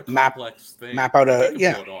it's not a complex thing. Map out a pull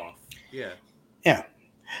it off. Yeah. Yeah.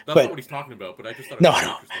 That's not what he's talking about, but I just thought it was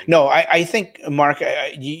interesting. No. I think Mark,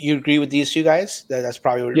 you agree with these two guys? That's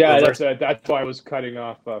probably that's why I was cutting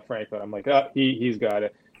off Franklin. I'm like, he's got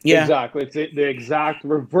it. Yeah, exactly. It's the exact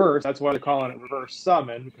reverse. That's why they're calling it reverse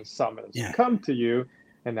summon, because summon is come to you,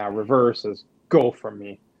 and now reverse is go from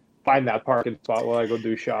me. Find that parking spot while I go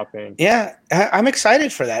do shopping. Yeah, I'm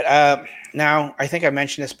excited for that. Now, I think I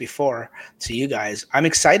mentioned this before to you guys. I'm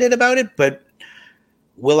excited about it, but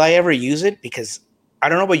will I ever use it? Because I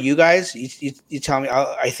don't know about you guys. You tell me.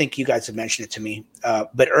 I think you guys have mentioned it to me.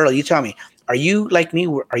 But Earl, you tell me. Are you like me?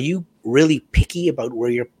 Are you really picky about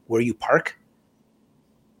where you park?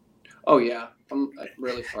 Oh yeah, I'm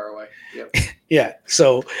really far away. Yep. Yeah.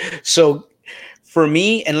 So for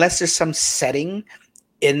me, unless there's some setting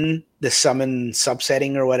in the summon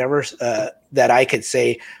subsetting or whatever that I could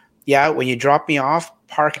say, yeah, when you drop me off,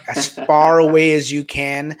 park as far away as you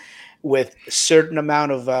can with a certain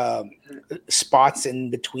amount of spots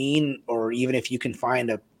in between, or even if you can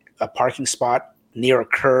find a parking spot near a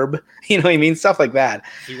curb, you know what I mean? Stuff like that.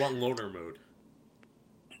 So you want loner mode?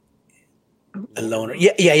 A loner?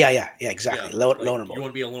 Yeah, exactly. Loner mode. You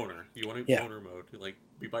want to be a loner. You want to be loner mode. Like,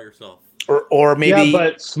 be by yourself. Or maybe... Yeah,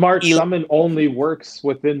 but smart summon only works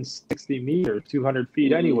within 60 meters, 200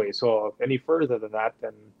 feet anyway. So if any further than that,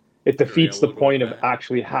 then it defeats the point of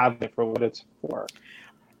actually having it for what it's for.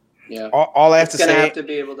 Yeah. All I have to say... It's going to have to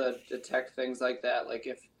be able to detect things like that. Like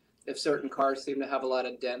if certain cars seem to have a lot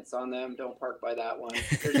of dents on them, don't park by that one.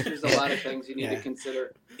 There's a lot of things you need to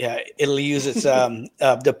consider. Yeah, it'll use its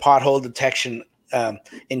the pothole detection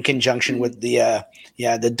in conjunction with the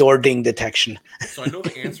door ding detection. So I know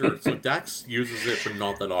the answer. So Dax uses it, but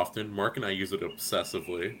not that often. Mark and I use it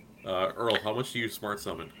obsessively. Earl, how much do you smart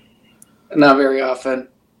summon? Not very often.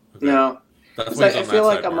 Okay. No. That's I feel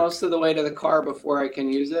like I'm most of the way to the car before I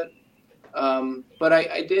can use it. But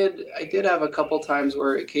I did have a couple times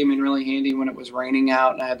where it came in really handy when it was raining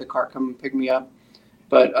out and I had the car come and pick me up.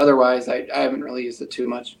 But otherwise, I haven't really used it too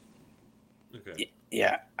much. Okay.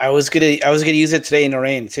 Yeah, I was gonna use it today in the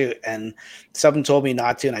rain too, and someone told me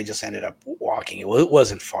not to, and I just ended up walking. It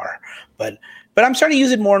wasn't far, but I'm starting to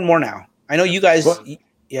use it more and more now. I know you guys.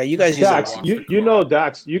 You guys use Dax,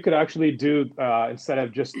 Dax, you could actually do instead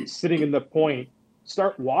of just sitting in the point,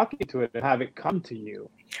 start walking to it and have it come to you.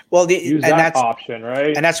 Well, use that option,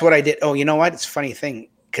 right? And that's what I did. Oh, you know what? It's a funny thing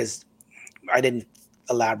because I didn't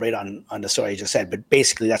elaborate on the story I just said, but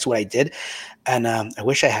basically that's what I did, and I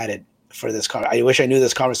wish I had it for this car. I wish I knew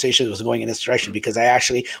this conversation was going in this direction, because I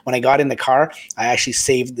actually, when I got in the car, I actually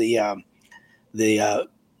saved the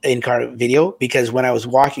in-car video, because when I was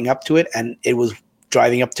walking up to it and it was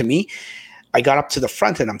driving up to me, I got up to the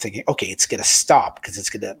front and I'm thinking, okay, it's going to stop because it's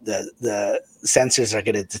going to, the sensors are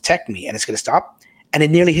going to detect me and it's going to stop. And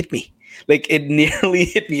it nearly hit me. Like, it nearly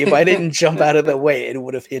hit me. If I didn't jump out of the way, it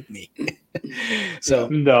would have hit me. So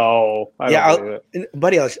no,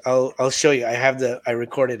 buddy, I'll show you. I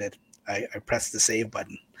recorded it. I pressed the save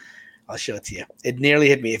button. I'll show it to you. It nearly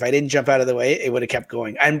hit me. If I didn't jump out of the way, it would have kept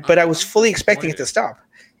going. But I was fully expecting it to stop.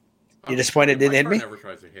 You're disappointed it didn't hit me? Never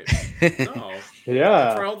tries to hit me. No.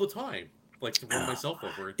 Yeah. I try all the time. Like, to run myself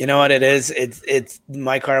over. You know what it is? It's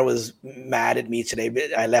my car was mad at me today,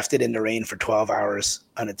 but I left it in the rain for 12 hours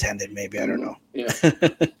unattended. Maybe, I don't know. Yeah.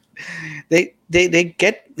 they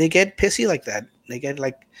get pissy like that. They get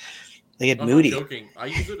moody. I'm not joking. I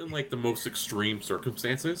use it in like the most extreme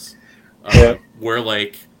circumstances, where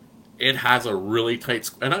like it has a really tight,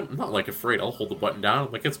 and I'm not like afraid. I'll hold the button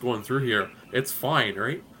down. Like, it's going through here. It's fine,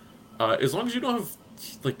 right? As long as you don't have,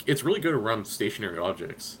 like, it's really good around stationary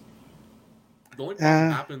objects. The only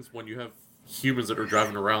problem happens when you have humans that are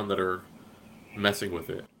driving around that are messing with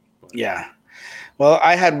it. Yeah. Well,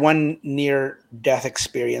 I had one near-death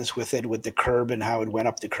experience with it, with the curb and how it went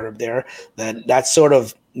up the curb there. That sort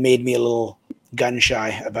of made me a little gun-shy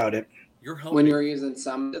about it. You're helping. When you were using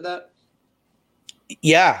Summit, did that?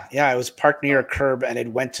 Yeah. I was parked near a curb, and it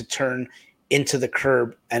went to turn into the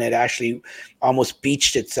curb, and it actually almost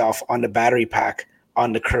beached itself on the battery pack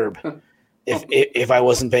on the curb. if I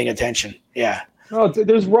wasn't paying attention, yeah. No,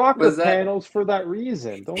 there's rocker panels for that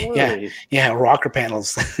reason. Don't worry. Yeah, rocker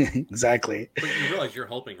panels. Exactly. But you realize you're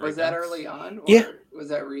helping, right? Was that early on? Or yeah. Was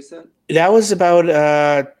that recent? That was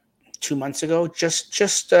about 2 months ago,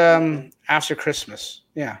 just after Christmas.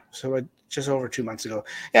 Yeah, so just over 2 months ago.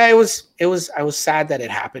 Yeah, it was. I was sad that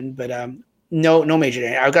it happened, but no major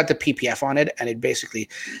damage. I got the PPF on it, and it basically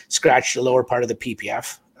scratched the lower part of the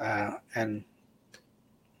PPF, and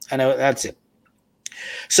I know that's it.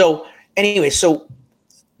 So. Anyway, so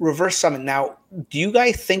Reverse Summit. Now, do you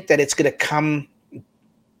guys think that it's going to come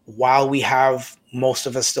while we have, most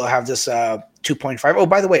of us still have this 2.5? Oh,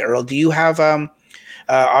 by the way, Earl, do you have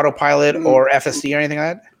autopilot or FSD or anything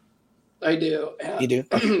like that? I do. Yeah. You do?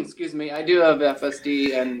 Excuse me. I do have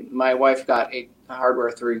FSD, and my wife got a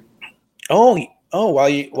hardware 3. Oh, while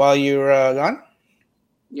you were gone?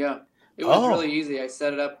 Yeah, it was really easy. I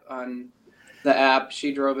set it up on the app.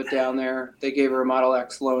 She drove it down there. They gave her a Model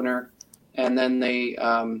X loaner. And then they,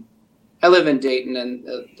 I live in Dayton, and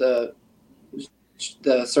the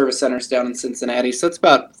service center's down in Cincinnati, so it's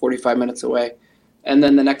about 45 minutes away. And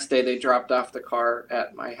then the next day they dropped off the car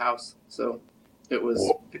at my house, so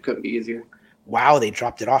it couldn't be easier. Wow, they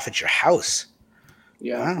dropped it off at your house.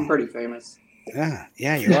 Yeah, wow. I'm pretty famous. Yeah,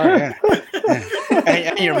 you are. Yeah.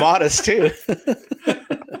 And you're modest too.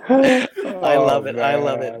 I love it. I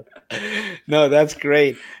love it. No, that's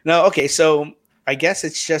great. No, okay, so. I guess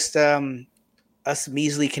it's just us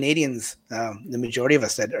measly Canadians, the majority of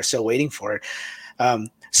us, that are still waiting for it.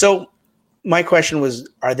 So my question was,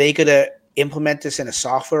 are they going to implement this in a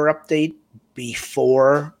software update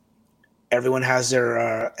before everyone has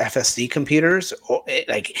their FSD computers? Or,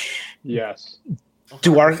 yes. You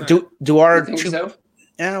think two? So?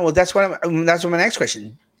 Yeah. Well, that's my next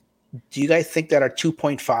question. Do you guys think that our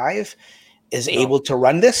 2.5 is able to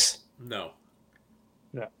run this? No.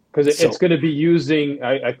 Because it's going to be using,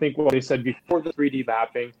 I think what they said before, the 3D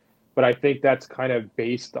mapping, but I think that's kind of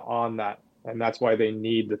based on that, and that's why they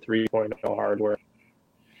need the 3.0 hardware.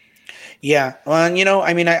 Yeah, well,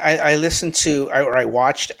 I listened to, or I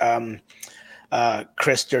watched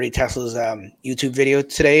Chris Dirty Tesla's YouTube video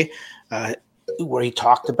today, where he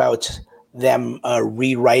talked about them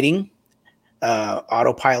rewriting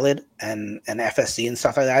autopilot and FSD and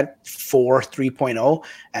stuff like that for 3.0,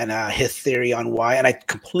 and his theory on why, and I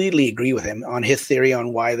completely agree with him on his theory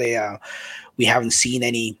on why we haven't seen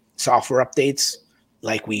any software updates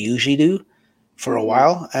like we usually do for a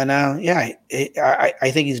while. And I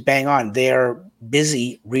think he's bang on. They're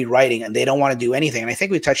busy rewriting, and they don't want to do anything. And I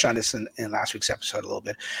think we touched on this in last week's episode a little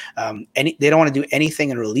bit. They don't want to do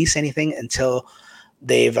anything and release anything until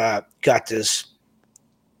they've got this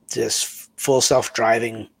full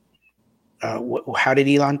self-driving. How did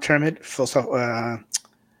Elon term it? Full self.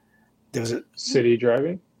 There was a city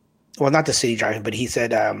driving. Well, not the city driving, but he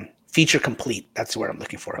said feature complete. That's what I'm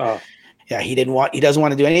looking for. Oh. Yeah, he doesn't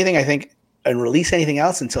want to do anything, I think, and release anything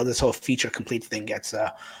else until this whole feature complete thing gets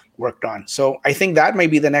worked on. So I think that might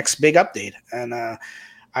be the next big update, and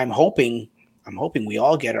I'm hoping we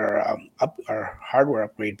all get our hardware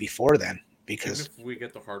upgrade before then, because if we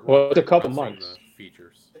get the hardware, it's a couple months.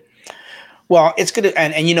 Features. Well, it's going to,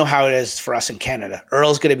 and you know how it is for us in Canada.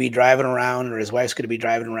 Earl's going to be driving around, or his wife's going to be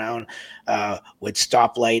driving around with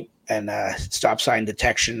stoplight and stop sign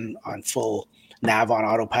detection on full nav on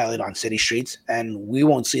autopilot on city streets, and we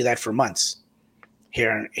won't see that for months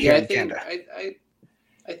here in Canada.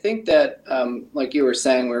 I think that, like you were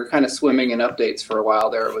saying, we were kind of swimming in updates for a while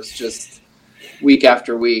there. It was just week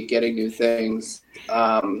after week getting new things,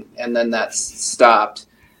 and then that stopped.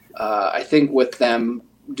 I think with them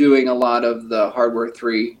doing a lot of the hardware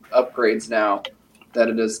 3 upgrades now, that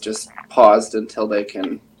it is just paused until they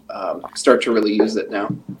can start to really use it now.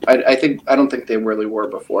 I don't think they really were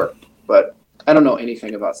before, but I don't know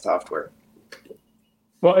anything about software.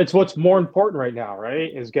 Well, it's what's more important right now,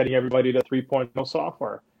 right? Is getting everybody to 3.0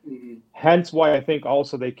 software. Mm-hmm. Hence why I think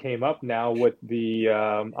also they came up now with the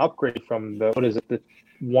upgrade from the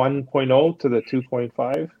 1.0 to the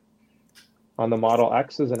 2.5 on the Model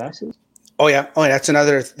X's and S's. Oh yeah. Oh, that's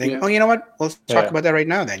another thing. Yeah. Oh, you know what? Let's talk about that right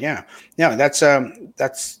now then. Yeah. Yeah. That's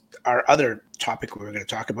our other topic we were going to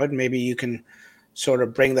talk about. Maybe you can sort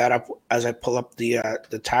of bring that up as I pull up the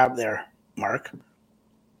tab there, Mark.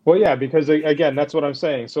 Well, yeah, because again, that's what I'm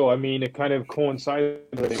saying. So, I mean, it kind of coincides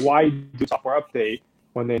with why do software update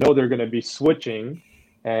when they know they're going to be switching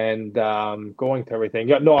and going to everything.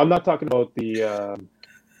 Yeah, no, I'm not talking about the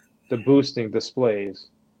boosting displays.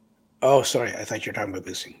 Oh, sorry. I thought you were talking about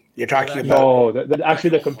boosting. You're talking about actually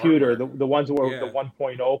the computer, hardware. the ones who are the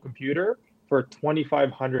 1.0 computer for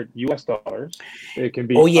 $2,500 US. It can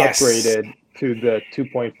be upgraded to the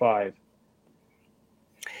 2.5.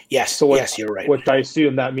 Yes, so yes, you're right. Which I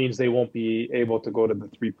assume that means they won't be able to go to the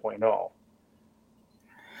 3.0.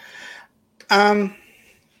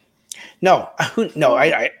 No, no.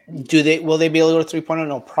 I do they will they be able to go to 3.0?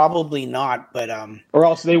 No, probably not. But or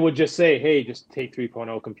else they would just say, hey, just take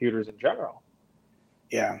 3.0 computers in general.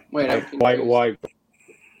 Yeah. Wait, why?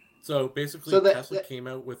 So basically, Tesla came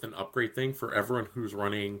out with an upgrade thing for everyone who's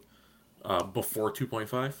running before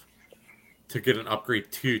 2.5 to get an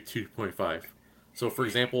upgrade to 2.5. So, for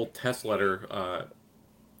example, TestLetter,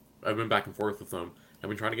 I've been back and forth with them. I've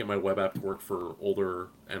been trying to get my web app to work for older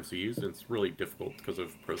MCUs, and it's really difficult because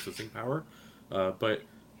of processing power. But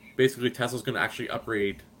basically, Tesla's going to actually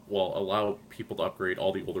allow people to upgrade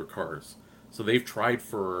all the older cars. So they've tried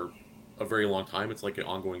for a very long time. It's like an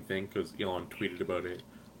ongoing thing because Elon tweeted about it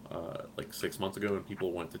like 6 months ago, and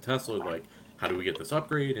people went to Tesla like, how do we get this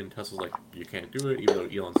upgrade? And Tesla's like, you can't do it, even though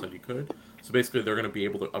Elon said you could. So basically, they're going to be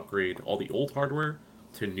able to upgrade all the old hardware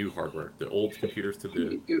to new hardware, the old computers to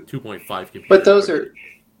the 2.5 computers. But those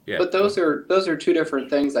are two different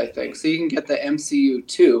things, I think. So you can get the MCU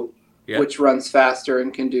 2, which runs faster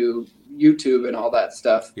and can do YouTube and all that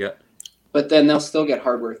stuff. Yeah. But then they'll still get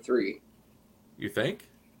hardware 3. You think?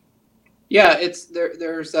 Yeah, it's there.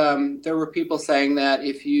 There were people saying that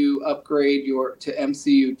if you upgrade to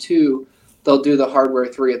MCU 2, they'll do the hardware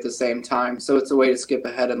 3 at the same time. So it's a way to skip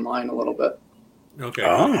ahead in line a little bit. Okay.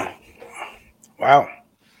 Oh. Wow.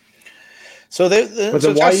 So but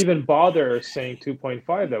then why even bother saying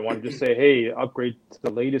 2.5 then? Why don't just say, hey, upgrade to the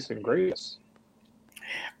latest and greatest?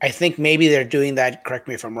 I think maybe they're doing that, correct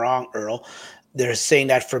me if I'm wrong, Earl. They're saying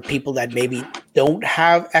that for people that maybe don't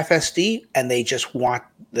have FSD and they just want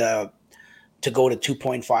to go to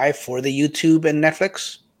 2.5 for the YouTube and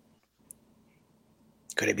Netflix.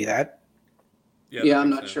 Could it be that? Yeah, I'm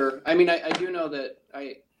not sure. I mean, I do know that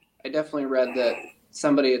I definitely read that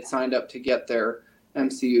somebody had signed up to get their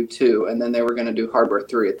MCU 2, and then they were going to do hardware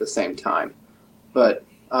 3 at the same time. But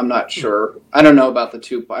I'm not sure. I don't know about the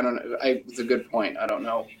 2. I don't know. It's a good point. I don't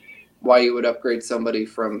know why you would upgrade somebody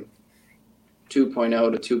from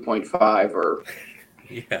 2.0 to 2.5 or.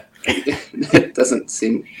 Yeah. It doesn't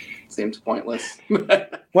seems pointless.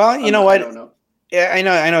 Well, you know what? I don't know. Yeah, I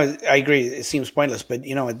know. I agree. It seems pointless, but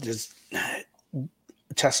you know, it just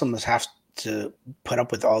Tesla must have to put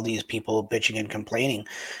up with all these people bitching and complaining.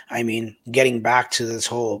 I mean, getting back to this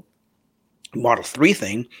whole Model 3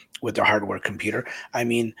 thing with the hardware computer. I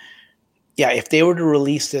mean, yeah, if they were to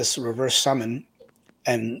release this reverse summon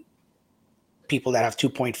and people that have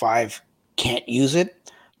 2.5 can't use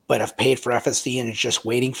it, but have paid for FSD and is just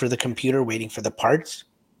waiting for the computer, waiting for the parts,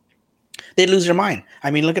 they'd lose their mind.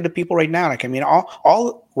 I mean, look at the people right now. Like, I mean,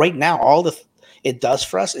 all right now, all it does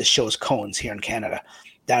for us is shows cones here in Canada.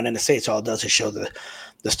 Down in the States, all it does is show the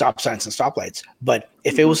stop signs and stoplights. But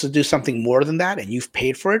if it was to do something more than that and you've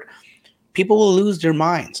paid for it, people will lose their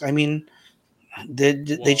minds. I mean,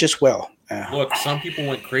 they just will. Look, some people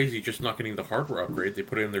went crazy just not getting the hardware upgrade. They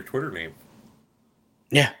put it in their Twitter name.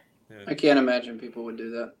 Yeah. I can't imagine people would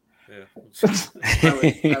do that. Yeah.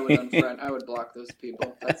 I would unfriend. I would block those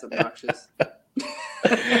people. That's obnoxious.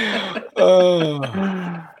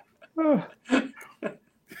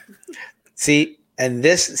 See,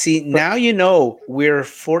 now you know we're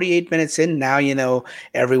 48 minutes in. Now you know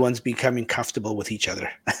everyone's becoming comfortable with each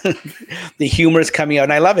other. The humor is coming out,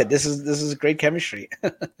 and I love it. This is great chemistry.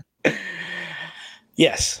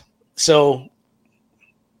 Yes. So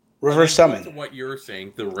reverse summon. To what you're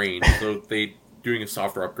saying, the range. So they doing a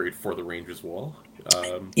software upgrade for the range as well.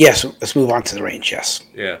 Yes. Let's move on to the range. Yes.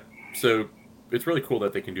 Yeah. So it's really cool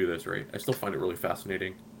that they can do this, right? I still find it really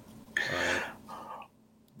fascinating.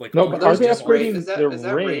 But are they upgrading is that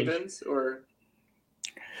range? Ravens or?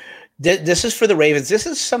 This is for the Ravens. This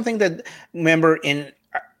is something that, remember,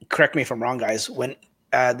 correct me if I'm wrong, guys, when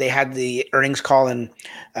they had the earnings call and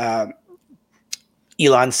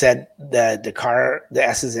Elon said that the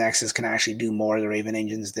S's and X's can actually do more of the Raven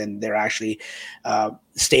engines than they're actually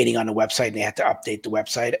stating on the website, and they had to update the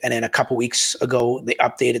website. And then a couple weeks ago, they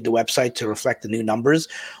updated the website to reflect the new numbers.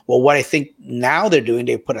 Well, what I think now they're doing,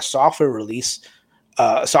 they put a software release,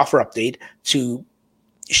 software update to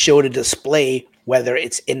show the display whether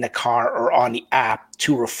it's in the car or on the app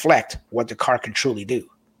to reflect what the car can truly do.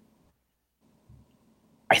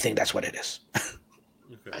 I think that's what it is.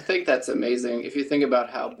 I think that's amazing. If you think about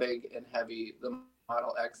how big and heavy the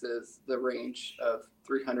Model X is, the range of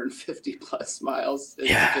 350 plus miles is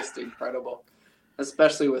just incredible,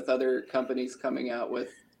 especially with other companies coming out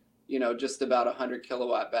with, just about 100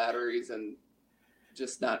 kilowatt batteries and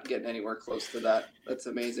just not getting anywhere close to that. That's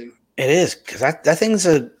amazing. It is, because that thing's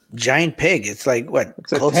a giant pig. It's like, what?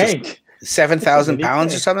 It's a tank. 7,000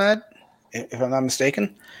 pounds or something like that, if I'm not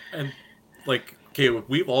mistaken. And, like, okay,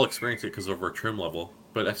 we've all experienced it because of our trim level,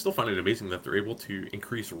 but I still find it amazing that they're able to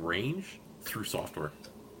increase range through software.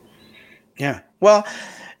 Yeah. Well,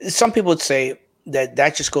 some people would say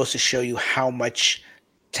that just goes to show you how much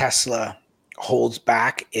Tesla holds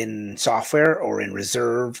back in software or in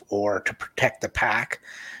reserve or to protect the pack.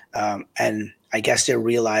 And I guess they're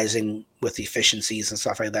realizing with efficiencies and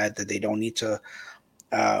stuff like that they don't need to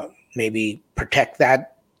maybe protect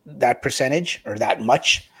that percentage or that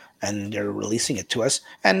much, and they're releasing it to us.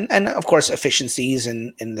 And of course efficiencies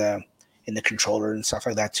in the controller and stuff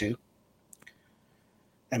like that too.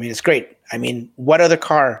 I mean, it's great. I mean, what other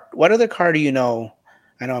car do you know?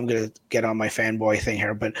 I know I'm going to get on my fanboy thing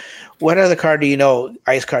here, but what other car do you know,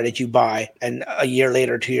 ICE car, that you buy and a year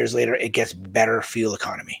later, 2 years later, it gets better fuel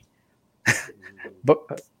economy?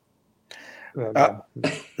 But no,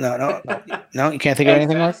 you can't think of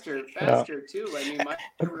anything faster too. I mean, my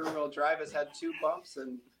rear-wheel drive has had 2 bumps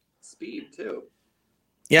and speed too.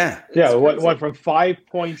 Yeah. Went from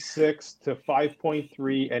 5.6 to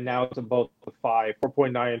 5.3, and now it's about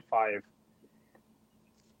 4.9 and 5.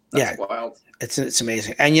 That's wild. It's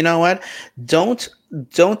amazing. And you know what? Don't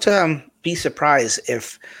be surprised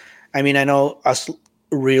if, I mean, I know us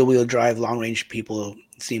rear-wheel drive long-range people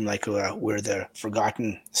seem like we're the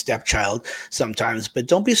forgotten stepchild sometimes, but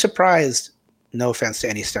don't be surprised. No offense to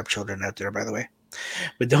any stepchildren out there, by the way,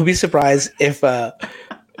 but don't be surprised if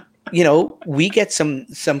we get some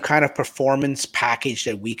kind of performance package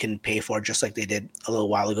that we can pay for, just like they did a little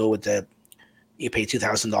while ago with you pay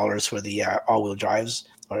 $2,000 for the all-wheel drives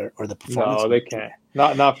or the performance. No, they can't.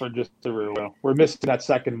 Not for just the rear wheel. We're missing that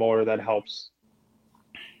second motor that helps.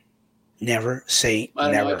 Never say I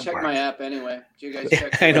don't never. know. I check Mark. my app anyway. Do you guys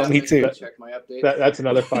check? I know, me too. Check my updates. That's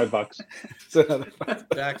another $5.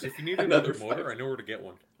 Dax, if you need another motor, I know where to get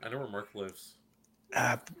one. I know where Mark lives.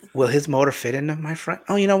 Will his motor fit into my front?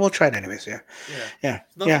 Oh, we'll try it anyways. Yeah.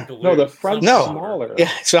 No, the front's smaller.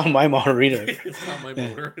 Yeah, it's not my motor either. It's not my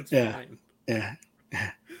motor. It's mine. Yeah.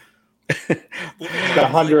 It's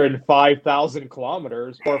got 105,000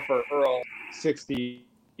 kilometers, or for Earl,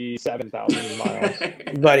 67,000 miles.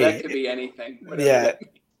 Buddy, that could be anything. Yeah,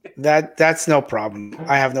 that's no problem.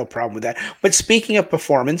 I have no problem with that. But speaking of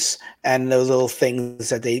performance and those little things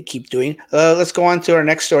that they keep doing, let's go on to our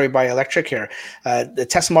next story by Electric here. The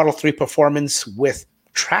Tesla Model 3 Performance with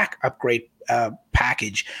Track upgrade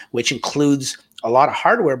package, which includes a lot of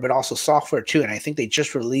hardware, but also software too. And I think they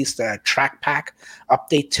just released a Track Pack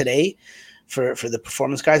update today for the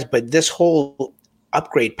performance guys. But this whole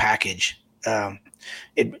upgrade package,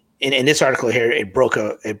 in this article here, it broke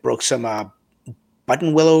some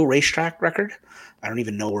Button Willow racetrack record. I don't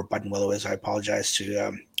even know where Button Willow is. I apologize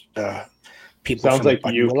to people. Sounds from like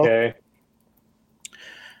Button UK. Willow.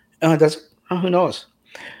 Who knows?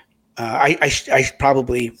 I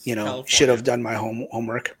probably California. should have done my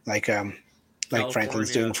homework like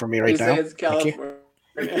Franklin's doing for me right now. It's California.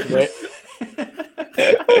 Right?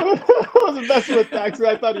 I wasn't messing with that because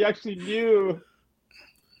I thought he actually knew.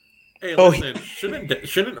 Hey, listen,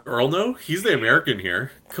 shouldn't Earl know? He's the American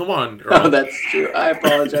here. Come on, Earl. Oh, that's true. I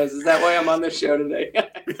apologize. Is that why I'm on the show today?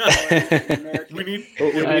 we need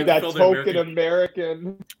that token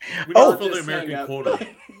American. We need to fill the American quota.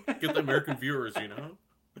 Get the American viewers,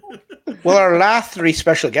 Well, our last 3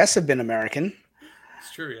 special guests have been American.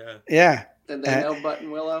 It's true, yeah. Yeah. Did they know Button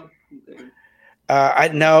Willow? No,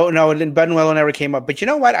 Button Willow never came up. But you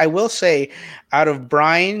know what? I will say, out of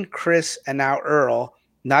Brian, Chris, and now Earl,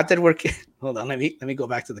 not that we're hold on, let me go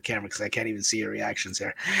back to the camera because I can't even see your reactions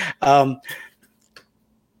here.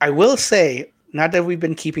 I will say, not that we've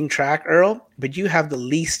been keeping track, Earl, but you have the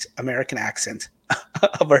least American accent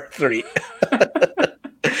of our 3.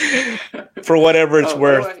 For whatever it's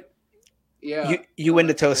worth. Yeah. You win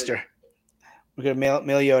the toaster. We're gonna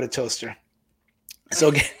mail you out a toaster.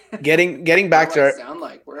 So getting back to our sound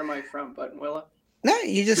like, where am I from? Button Willow? No,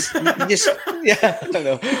 you just yeah, I don't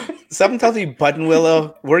know. Something tells me Button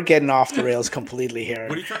Willow, we're getting off the rails completely here.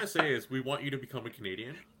 What he's trying to say is we want you to become a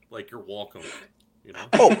Canadian. Like, you're welcome.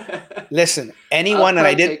 Oh, listen, anyone, and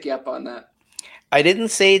I did take you up on that. I didn't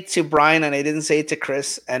say it to Brian and I didn't say it to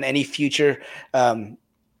Chris and any future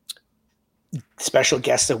special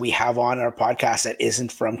guest that we have on our podcast that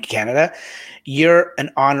isn't from Canada, you're an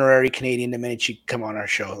honorary Canadian the minute you come on our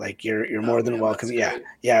show. Like you're more than welcome. Yeah.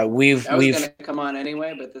 Yeah. I was going to come on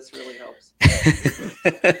anyway, but this really helps.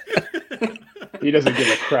 He doesn't give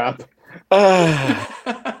a crap.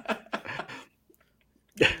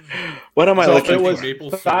 What am I looking for? It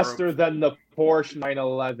was faster than the Porsche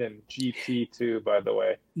 911 GT2, by the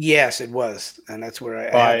way. Yes, it was. And that's where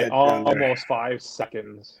I by almost 5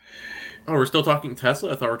 seconds. Oh, we're still talking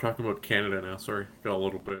Tesla? I thought we were talking about Canada now. Sorry, got a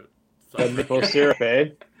little bit. The maple syrup, eh?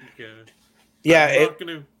 Yeah.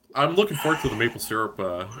 I'm looking forward to the maple syrup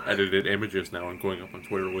edited images now and going up on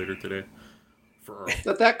Twitter later today.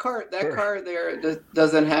 But that car there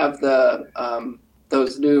doesn't have the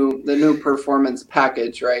new performance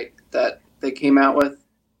package, right? That they came out with.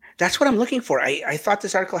 That's what I'm looking for. I thought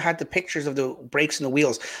this article had the pictures of the brakes and the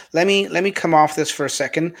wheels. Let me come off this for a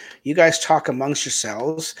second. You guys talk amongst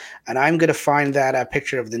yourselves, and I'm going to find that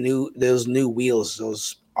picture of those new wheels,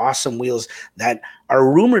 those awesome wheels that are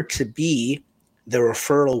rumored to be the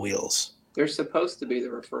referral wheels. They're supposed to be the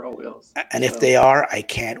referral wheels. And if they are, I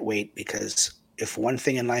can't wait, because if one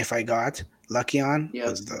thing in life I got lucky on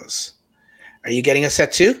was those. Are you getting a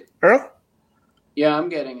set too, Earl? Yeah, I'm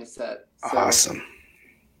getting a set. So awesome.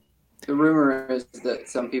 The rumor is that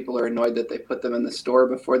some people are annoyed that they put them in the store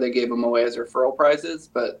before they gave them away as referral prizes,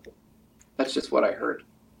 but that's just what I heard.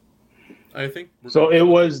 I think so. It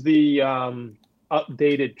was the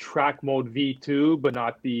updated track mode V2, but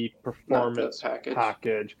not the performance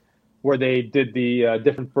package, where they did the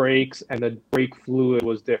different brakes and the brake fluid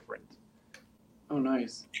was different. Oh,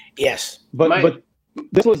 nice. Yes, but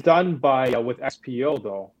this was done by with SPO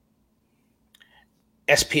though.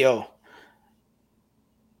 SPO.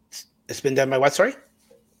 It's been done by what? Sorry,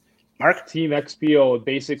 Mark. Team XPO.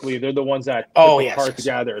 Basically, they're the ones that put the car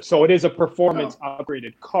together. So it is a performance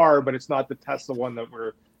upgraded car, but it's not the Tesla one that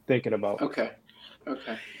we're thinking about. Okay.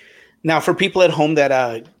 Now, for people at home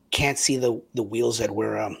that can't see the wheels that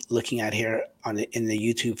we're looking at here in the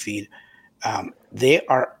YouTube feed, they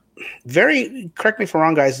are very. Correct me if I'm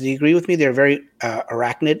wrong, guys. Do you agree with me? They're very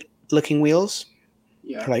arachnid looking wheels.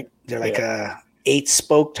 Yeah. They're like a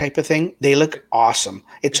 8-spoke type of thing. They look awesome.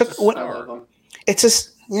 It's a star. It's a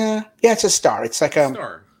star. It's like a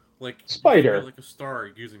star, like spider, like a star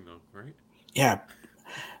using them, right? Yeah.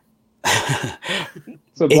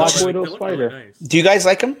 It's a Black Widow spider. Really nice. Do you guys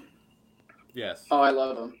like them? Yes. Oh, I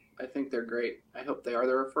love them. I think they're great. I hope they are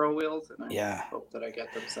the referral wheels, and I hope that I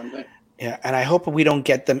get them someday. Yeah, and I hope we don't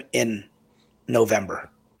get them in November.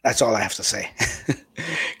 That's all I have to say.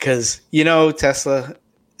 Because Tesla.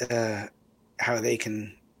 How they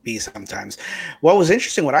can be sometimes.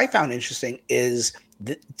 What I found interesting is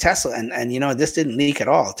Tesla, and this didn't leak at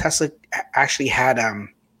all. Tesla actually had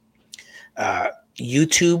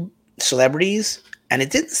YouTube celebrities, and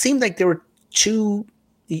it didn't seem like there were two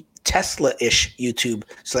Tesla-ish YouTube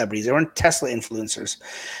celebrities. There weren't Tesla influencers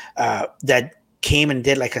that came and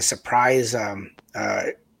did like a surprise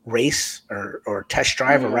race or test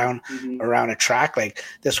drive around a track. Like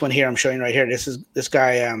this one here I'm showing right here. This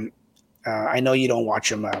guy. I know you don't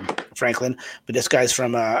watch him, Franklin, but this guy's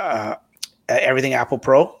from Everything Apple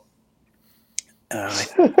Pro.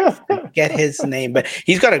 I forget his name, but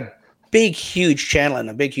he's got a big, huge channel and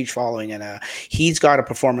a big, huge following, and he's got a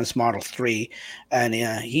Performance Model 3, and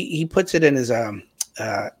he puts it in his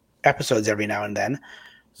episodes every now and then.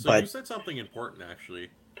 So you said something important,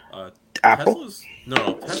 actually. Apple?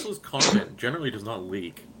 Tesla's content generally does not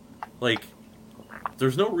leak. Like,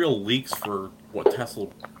 there's no real leaks for what Tesla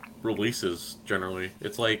releases generally.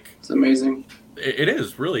 It's amazing. It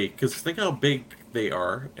is really, because think how big they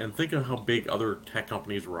are, and think of how big other tech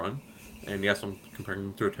companies run. And yes, I'm comparing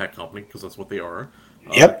them to a tech company because that's what they are.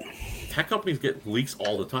 Yep. Tech companies get leaks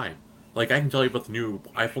all the time. Like, I can tell you about the new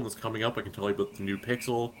iPhone that's coming up. I can tell you about the new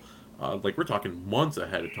Pixel. We're talking months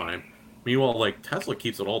ahead of time. Meanwhile, Tesla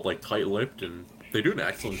keeps it all tight-lipped, and they do an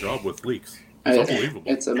excellent job with leaks. It's unbelievable.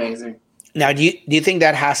 It's amazing. Now, do you think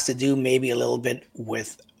that has to do maybe a little bit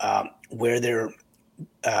with where their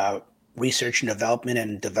research and development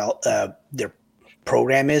and their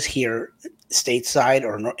program is here stateside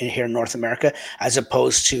or here in North America, as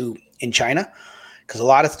opposed to in China? Because a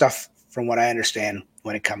lot of stuff, from what I understand,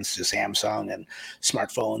 when it comes to Samsung and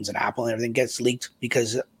smartphones and Apple and everything, gets leaked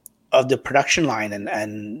because of the production line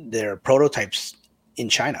and their prototypes in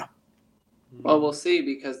China. Well, we'll see,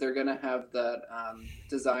 because they're going to have that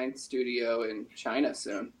design studio in China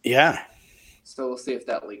soon. Yeah. So we'll see if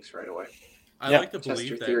that leaks right away. I like to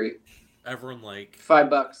believe that everyone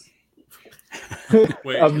 $5.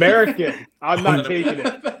 Wait. American. I'm not taking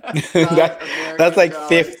it. That's like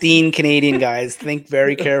 15 Canadian guys. Think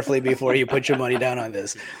very carefully before you put your money down on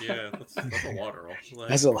this. Yeah, that's a lot, Earl. Like,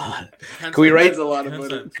 That's a lot. 10 Can we write? That's a lot of 10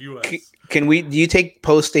 money. cents US. Can we? Do you take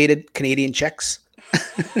post-dated Canadian checks?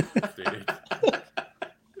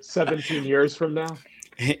 17 years from now.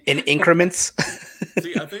 In increments?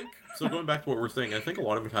 See, I think so. Going back to what we're saying, I think a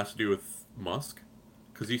lot of it has to do with Musk,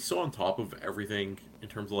 because he's so on top of everything in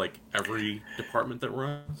terms of like every department that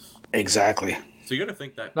runs. Exactly. So you got to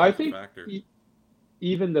think that. No, I think factor.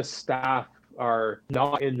 even the staff are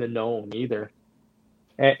not in the know either,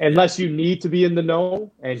 unless you need to be in the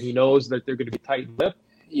know, and he knows that they're going to be tight-lipped.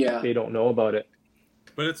 Yeah, they don't know about it.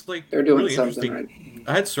 But it's like they're doing really something interesting. right.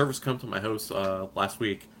 I had service come to my house last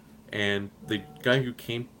week, and the guy who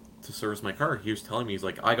came to service my car, he was telling me, he's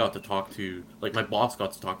like, I got to talk to, like, my boss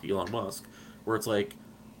got to talk to Elon Musk, where it's like,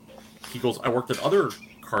 he goes, I worked at other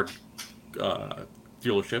car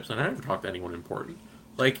dealerships, and I never talked to anyone important.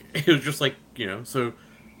 Like, it was just like, so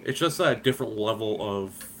it's just a different level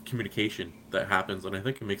of communication that happens, and I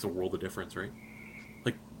think it makes a world of difference, right?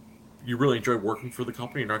 Like, you really enjoy working for the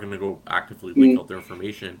company, you're not going to go actively leak out their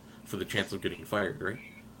information for the chance of getting fired, right?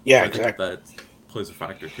 Yeah, so exactly. I think that plays a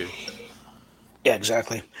factor too. Yeah,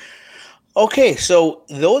 exactly. Okay, so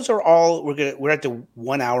those are all. We're at the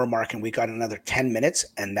 1 hour mark, and we got another 10 minutes,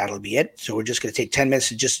 and that'll be it. So we're just going to take 10 minutes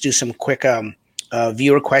to just do some quick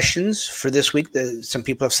viewer questions for this week that some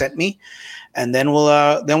people have sent me, and then we'll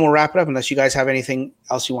wrap it up. Unless you guys have anything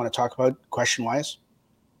else you want to talk about question wise.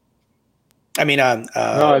 I mean,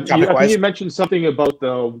 topic wise. You mentioned something about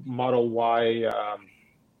the Model Y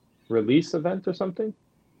release event or something.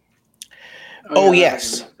 Oh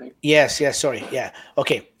yes. Sorry. Yeah.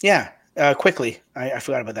 Okay. Yeah. Quickly, I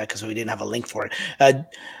forgot about that because we didn't have a link for it.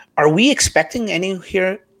 Are we expecting anyone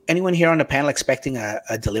here on the panel expecting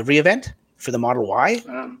a delivery event for the Model Y?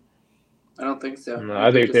 I don't think so. No,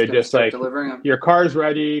 I think they're just like, delivering them. Your car's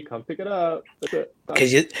ready. Come pick it up. That's it.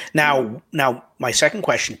 Because now, my second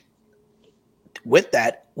question with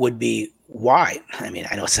that would be why? I mean,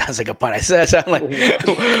 I know it sounds like a pun. I sound like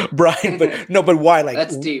Brian, but why? Like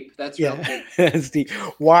that's deep. That's real deep. That's deep.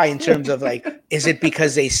 Why, in terms of like, is it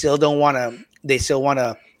because they still want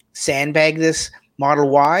to sandbag this Model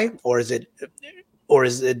Y, or is it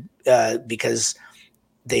because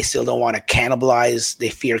they still don't want to cannibalize? They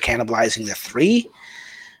fear cannibalizing the 3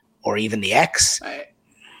 or even the X.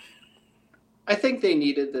 I think they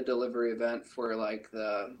needed the delivery event for like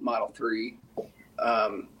the Model 3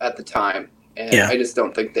 at the time. And I just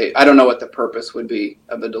don't think I don't know what the purpose would be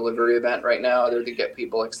of a delivery event right now, other to get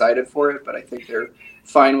people excited for it. But I think they're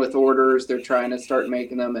fine with orders. They're trying to start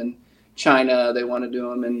making them in China. They want to do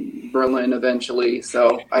them in Berlin eventually.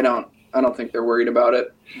 So I don't think they're worried about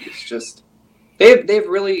it. It's just, they've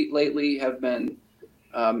really lately have been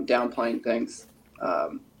downplaying things. I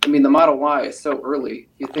mean, the Model Y is so early.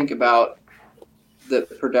 You think about the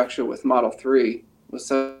production with Model 3 was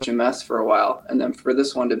such a mess for a while, and then for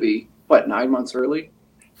this one to be 9 months early,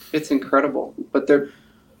 it's incredible. But they're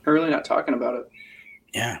really not talking about it.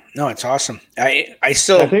 Yeah, no, it's awesome. I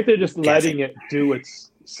think they're just letting it do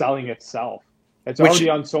its selling itself. It's already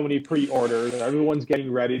on so many pre-orders. Everyone's getting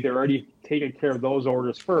ready. They're already taking care of those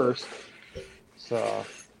orders first. So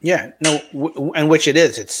yeah, no, and which it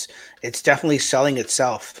is. It's definitely selling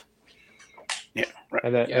itself. Yeah, right.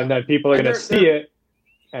 And then people are going to see it.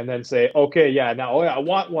 And then say, okay, now I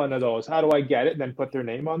want one of those. How do I get it? And then put their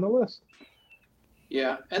name on the list.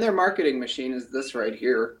 Yeah, and their marketing machine is this right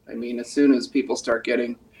here. I mean, as soon as people start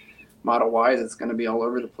getting Model Ys, it's going to be all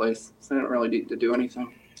over the place. So they don't really need to do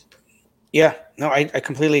anything. Yeah, no, I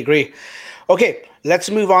completely agree. Okay, let's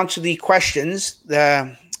move on to the questions.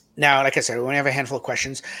 Now, like I said, we only have a handful of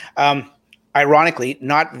questions. Ironically,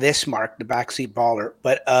 not this Mark, the backseat baller,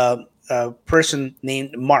 but a person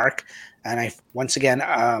named Mark. And I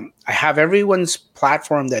have everyone's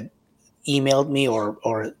platform that emailed me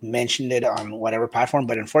or mentioned it on whatever platform.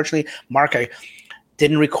 But unfortunately, Mark, I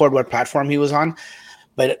didn't record what platform he was on.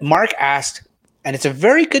 But Mark asked, and it's a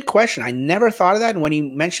very good question. I never thought of that. And when he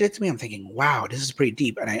mentioned it to me, I'm thinking, wow, this is pretty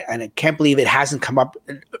deep. And I can't believe it hasn't come up.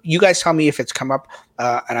 You guys tell me if it's come up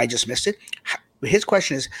and I just missed it. His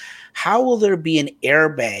question is, how will there be an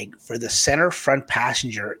airbag for the center front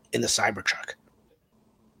passenger in the Cybertruck?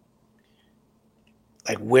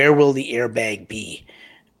 Like, where will the airbag be?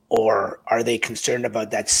 Or are they concerned about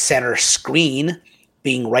that center screen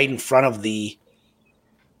being right in front of the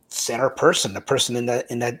center person, the person in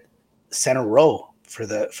that center row for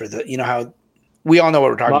the how we all know what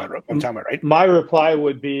we're talking about. I'm talking about, right? My reply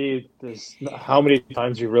would be, how many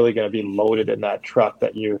times you're really going to be loaded in that truck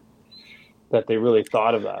that they really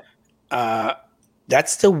thought of that.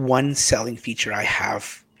 That's the one selling feature I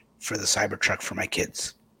have for the Cybertruck for my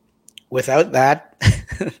kids. Without that,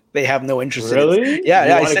 they have no interest really? in it.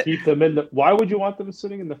 Yeah, you want to keep them in the. Why would you want them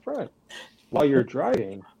sitting in the front while you're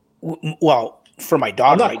driving? Well, for my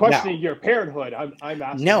daughter, I'm not questioning your parenthood. I'm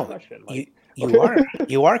asking a question.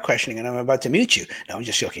 You are questioning, and I'm about to mute you. No, I'm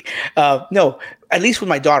just joking. No, at least with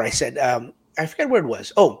my daughter, I said I forget where it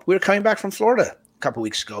was. Oh, we were coming back from Florida a couple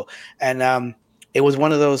weeks ago, and it was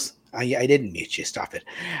one of those. I didn't mute you. Stop it.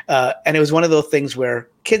 And it was one of those things where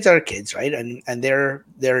kids are kids, right? And they're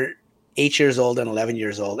 8 years old and 11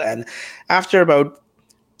 years old, and after about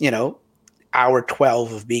hour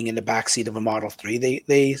 12 of being in the backseat of a Model 3,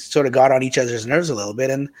 they sort of got on each other's nerves a little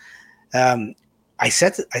bit, and I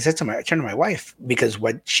turned to my wife, because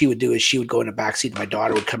what she would do is she would go in the backseat and my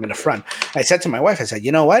daughter would come in the front. I said to my wife, I said,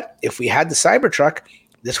 you know what? If we had the Cybertruck,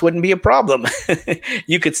 this wouldn't be a problem.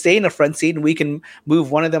 You could stay in the front seat and we can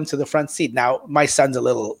move one of them to the front seat. Now, my son's a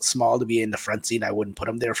little small to be in the front seat. I wouldn't put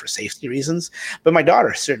him there for safety reasons, but my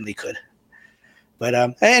daughter certainly could. But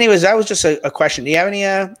anyways, that was just a question. Do you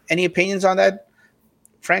have any opinions on that,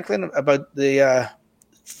 Franklin, about the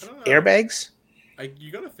airbags?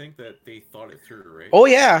 You got to think that they thought it through, right? Oh,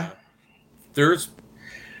 yeah. There's,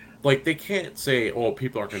 they can't say, oh,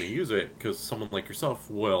 people aren't going to use it, because someone like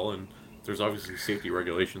yourself will, and there's obviously safety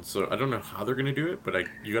regulations, so I don't know how they're going to do it, but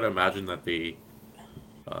you got to imagine that they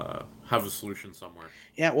have a solution somewhere.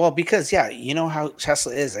 Yeah, well, because, you know how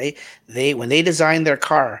Tesla is. They when they design their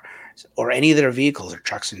car, or any of their vehicles, or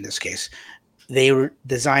trucks in this case, they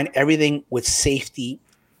design everything with safety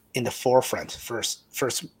in the forefront first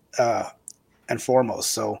and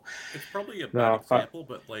foremost. So it's probably a bad example,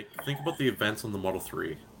 but think about the events on the Model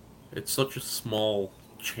 3. It's such a small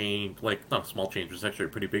change, not a small change, it's actually a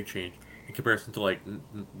pretty big change in comparison to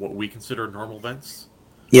what we consider normal events.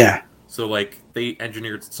 Yeah. So they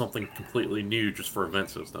engineered something completely new just for event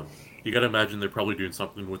system. You got to imagine they're probably doing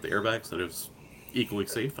something with the airbags that is equally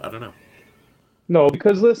safe. I don't know. No,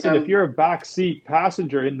 because listen, if you're a backseat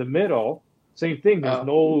passenger in the middle, same thing. There's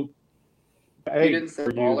no bag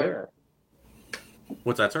for you there.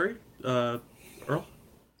 What's that? Sorry, Earl?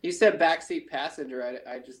 You said backseat passenger.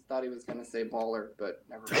 I just thought he was going to say baller, but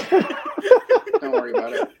never mind. Don't worry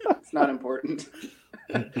about it. It's not important.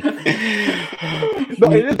 No,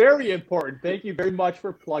 it is very important. Thank you very much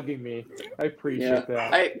for plugging me. I appreciate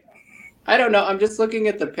that. I don't know. I'm just looking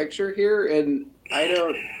at the picture here, and I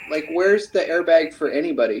don't where's the airbag for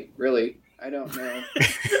anybody, really? I don't know.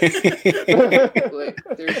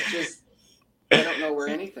 There's just, I don't know where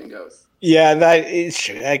anything goes. Yeah, that is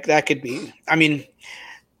true. That could be. I mean,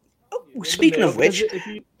 speaking of which,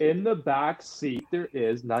 in the back seat, there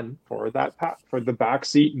is none for that for the back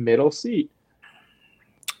seat, middle seat.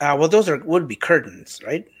 Well, those would be curtains,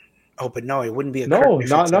 right? Oh, but no, it wouldn't be a curtain.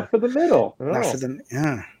 No, not for the middle. No. Not for them.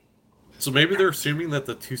 Yeah. So maybe they're assuming that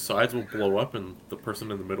the two sides will blow up and the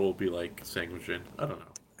person in the middle will be sandwiched in. I don't know.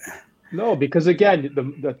 No, because again,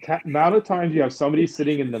 the amount of times you have somebody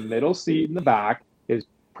sitting in the middle seat in the back is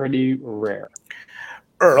pretty rare.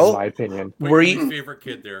 Earl, in my opinion. Were you your favorite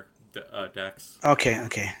kid there, Dax?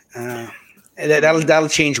 Okay. That'll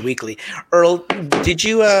change weekly. Earl, did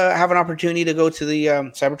you have an opportunity to go to the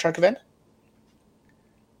Cybertruck event?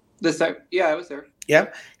 Yeah, I was there.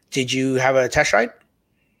 Yeah. Did you have a test ride?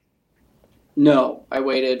 No, I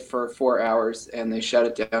waited for 4 hours and they shut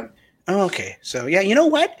it down. Oh, okay. So yeah, you know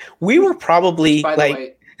what? We were probably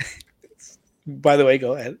By the way,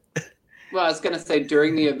 go ahead. Well, I was going to say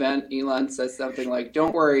during the event, Elon says something like,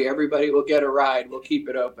 "Don't worry, everybody will get a ride. We'll keep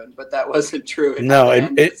it open." But that wasn't true.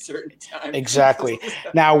 At a certain time. Exactly.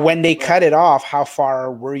 Now, when they cut it off, how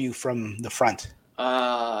far were you from the front?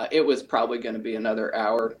 It was probably going to be another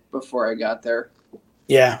hour before I got there.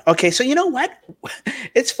 Yeah. Okay. So you know what?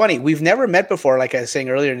 It's funny. We've never met before, like I was saying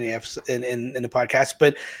earlier in the episode, in the podcast,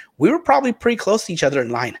 but we were probably pretty close to each other in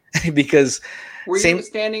line because. Were you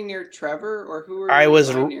standing near Trevor, or who were you? I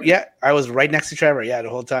was right next to Trevor. Yeah, the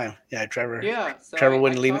whole time. Yeah, Trevor. Yeah, so Trevor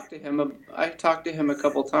wouldn't leave. I talked to him a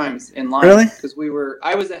couple times in line. Really? Because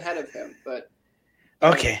I was ahead of him, but.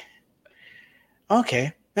 Okay.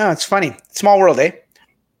 No, it's funny. Small world, eh?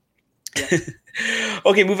 Yeah.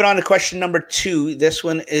 Okay, moving on to question number 2. This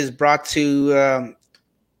one is brought to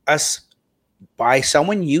us by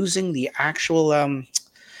someone using the actual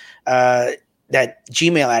that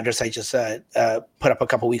Gmail address I just put up a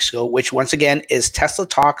couple weeks ago, which once again is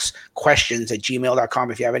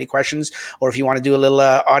teslatalksquestions@gmail.com. If you have any questions, or if you want to do a little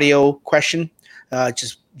audio question,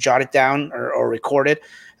 just jot it down or record it.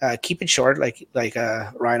 Keep it short, like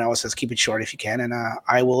Ryan always says, keep it short if you can, and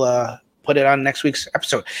I will put it on next week's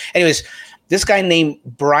episode. Anyways, this guy named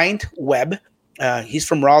Bryant Webb He's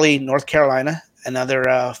from Raleigh, North Carolina. Another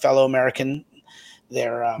fellow American.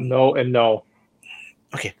 They're no and no.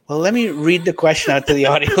 Okay, well, let me read the question out to the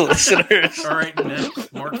audio listeners. All right,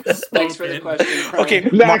 next, Mark. Thanks for the question, Brian. Okay,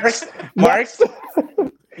 Next. Mark.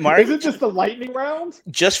 Is it just the lightning round?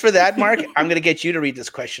 Just for that, Mark, I'm going to get you to read this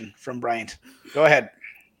question from Bryant. Go ahead.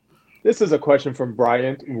 This is a question from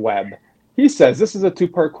Bryant Webb. He says this is a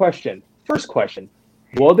two-part question. First question,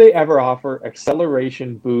 will they ever offer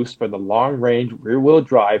acceleration boost for the long-range rear-wheel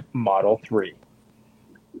drive Model 3?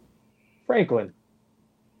 Franklin.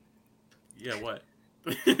 Yeah, what?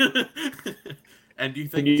 And do you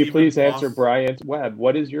think? Can you please answer Bryant Webb?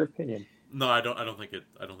 What is your opinion? No, I don't think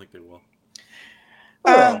they will.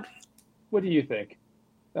 Earl, what do you think?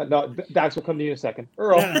 No, Dax will come to you in a second.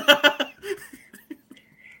 Earl.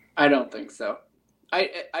 I don't think so.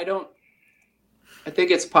 I don't. I think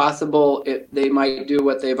it's possible they might do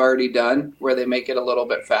what they've already done, where they make it a little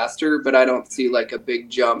bit faster, but I don't see like a big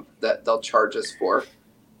jump that they'll charge us for.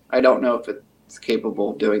 I don't know if it's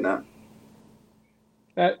capable of doing that.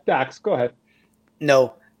 Dax, go ahead.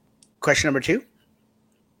 No. Question number 2,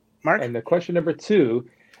 Mark? And the question number 2,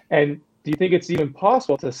 and do you think it's even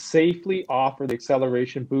possible to safely offer the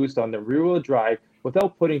acceleration boost on the rear-wheel drive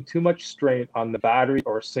without putting too much strain on the battery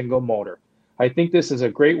or single motor? I think this is a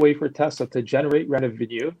great way for Tesla to generate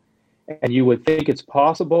revenue, and you would think it's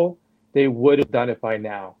possible they would have done it by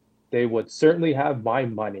now. They would certainly have my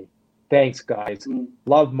money. Thanks, guys.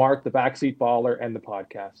 Love Mark, the backseat baller, and the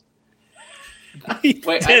podcast. Wait,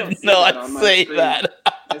 I did not say that.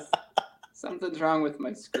 Something's wrong with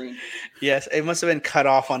my screen. Yes, it must have been cut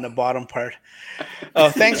off on the bottom part. Oh,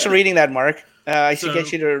 thanks for reading that, Mark. I should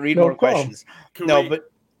get you to read more questions.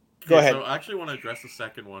 But go ahead. So I actually want to address the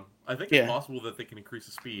second one. I think it's possible that they can increase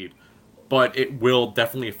the speed, but it will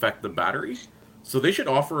definitely affect the battery. So they should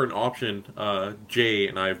offer an option. Jay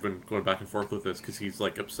and I have been going back and forth with this because he's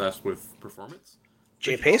like obsessed with performance.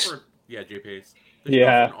 Jay Pace? Jay Pace.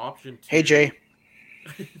 Yeah. An option to, hey, Jay.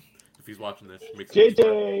 If he's watching this, makes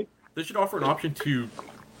JJ. They should offer an option to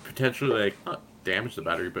potentially like not damage the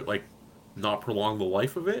battery, but like not prolong the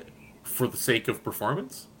life of it for the sake of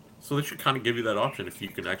performance. So they should kind of give you that option if you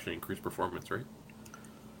can actually increase performance, right?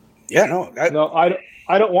 Yeah, no, I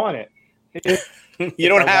don't want it. You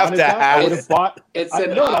don't have to have. I would have bought. It's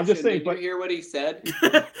an option. I'm just saying. Did you hear what he said?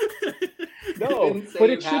 No, but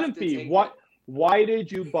it shouldn't be. What? Why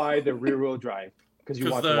did you buy the rear-wheel drive? Because you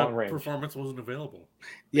want the long range. Performance wasn't available.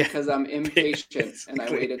 Yeah, because I'm impatient and I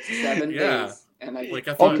waited 7 days and I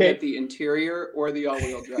couldn't get the interior or the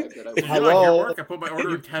all-wheel drive that I wanted. Hello, Mark. I put my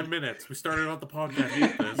order in 10 minutes. We started out the podcast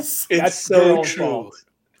with this. That's so true.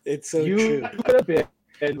 It's so true. You could have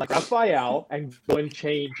been like Raphael and go and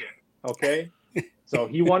change it. Okay, so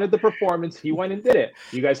he wanted the performance. He went and did it.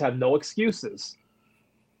 You guys have no excuses.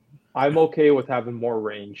 I'm okay with having more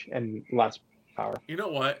range and less power. You know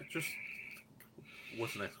what? Just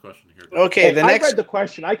what's the next question here? Okay, I read the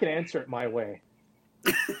question. I can answer it my way.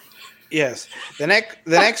 Yes. The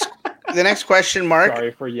next question, Mark.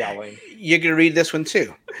 Sorry for yelling. You can read this one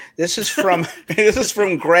too. This is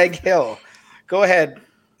from Greg Hill. Go ahead,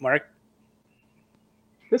 Mark.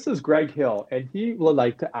 This is Greg Hill, and he would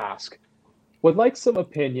like to ask, would like some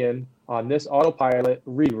opinion on this autopilot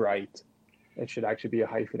rewrite. It should actually be a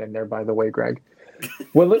hyphen in there, by the way, Greg.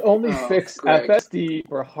 Will it only fix Greg. FSD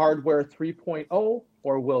for hardware 3.0,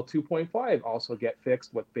 or will 2.5 also get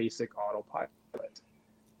fixed with basic autopilot?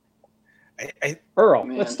 Earl,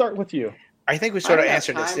 let's start with you. I think we sort of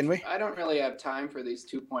answered this, didn't we? I don't really have time for these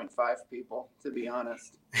 2.5 people, to be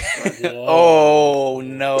honest. Oh,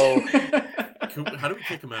 no. How do we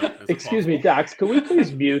kick him out? Excuse me, Dax, can we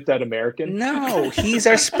please mute that American? No, he's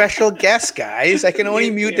our special guest, guys. I can only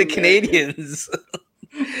mute the Canadians.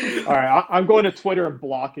 All right, I'm going to Twitter and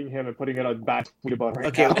blocking him and putting it on back tweet about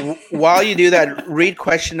right now. Okay, while you do that, read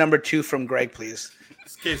question number 2 from Greg, please.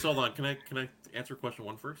 Okay, so hold on. Can I answer question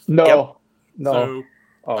 1 first? No. Yep. No.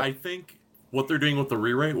 So I think what they're doing with the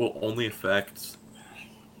rewrite will only affect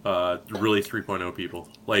really 3.0 people,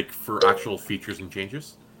 like for actual features and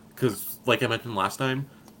changes. Because, like I mentioned last time,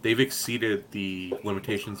 they've exceeded the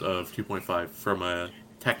limitations of 2.5 from a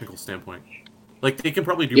technical standpoint. Like, they can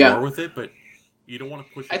probably do more with it, but you don't want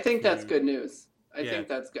to push it. I think that's good news. I think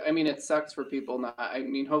that's good. I mean, it sucks for people not. I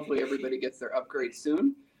mean, hopefully everybody gets their upgrade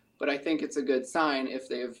soon, but I think it's a good sign if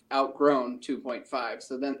they've outgrown 2.5.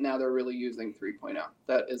 So then now they're really using 3.0.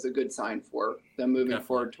 That is a good sign for them moving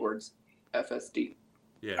forward towards FSD.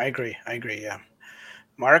 Yeah, I agree. Yeah,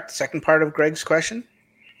 Mark, second part of Greg's question.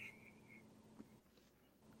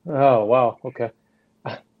 Oh, wow. Okay.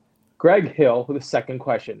 Greg Hill with the second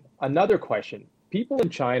question. Another question. People in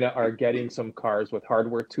China are getting some cars with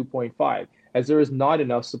hardware 2.5, as there is not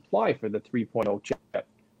enough supply for the 3.0 chip.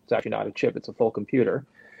 It's actually not a chip, it's a full computer.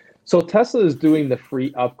 So Tesla is doing the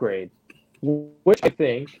free upgrade, which I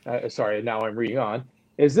think, sorry, now I'm reading on,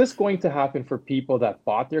 is this going to happen for people that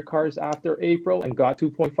bought their cars after April and got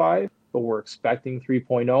 2.5, but were expecting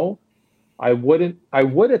 3.0? I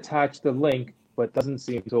would attach the link, but it doesn't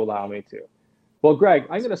seem to allow me to. Well, Greg,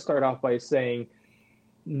 I'm going to start off by saying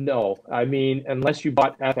no. I mean, unless you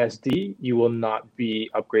bought FSD, you will not be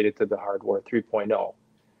upgraded to the hardware 3.0.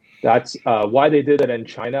 That's why they did it in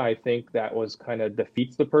China. I think that was kind of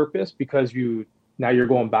defeats the purpose, because now you're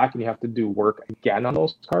going back and you have to do work again on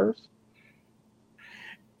those cars.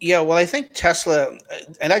 Yeah, well, I think Tesla,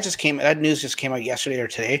 and that news just came out yesterday or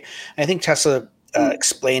today. I think Tesla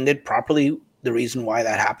explained it properly, the reason why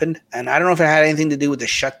that happened. And I don't know if it had anything to do with the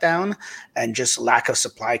shutdown and just lack of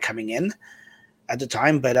supply coming in at the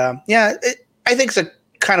time. But I think it's a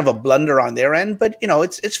kind of a blunder on their end, but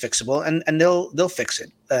it's fixable, and they'll fix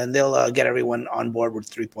it, and they'll get everyone on board with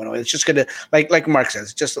 3.0. It's just gonna, like Mark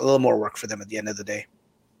says, just a little more work for them at the end of the day.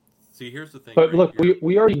 See, here's the thing. But look,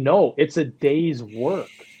 we already know it's a day's work.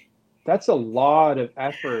 That's a lot of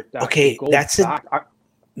effort. Okay,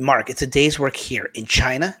 Mark, it's a day's work here. In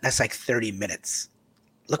China, that's like 30 minutes.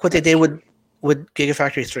 Look what they did with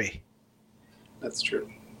Gigafactory 3. That's true.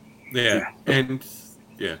 Yeah, and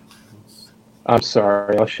yeah. I'm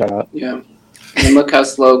sorry, I'll shut up. Yeah, and look how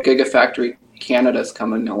slow Gigafactory Canada's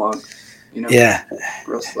coming along. Yeah,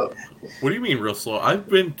 real slow. What do you mean real slow? I've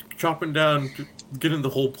been chopping down, getting the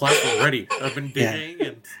whole platform ready. I've been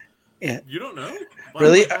digging and you don't know.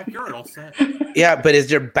 Really? Backyard all set. Yeah, but is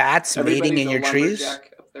there bats mating in your trees? Up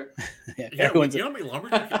there. Yeah, everyone's. You know how many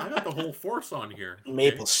lumberjack? I got the whole force on here.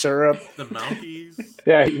 Maple syrup. The Mounties.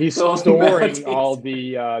 Yeah, he's storing all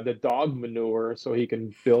the dog manure so he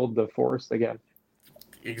can build the forest again.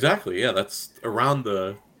 Exactly. Yeah, that's around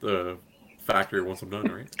the factory once I'm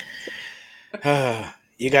done, right?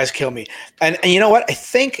 You guys kill me. And you know what? I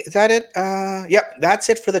think that that's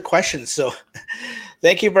it for the questions. So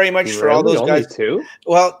thank you very much for all those only guys. Two?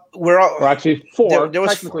 Well, we're actually 4. There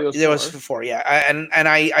was 4, yeah. And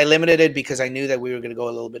I limited it because I knew that we were going to go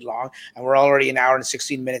a little bit long, and we're already an hour and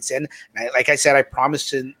 16 minutes in. And like I said, I promised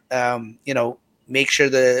to make sure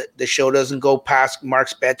the show doesn't go past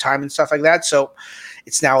Mark's bedtime and stuff like that. So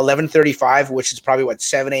it's now 11:35, which is probably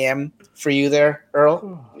 7 a.m. for you there,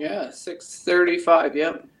 Earl? Yeah, 6:35.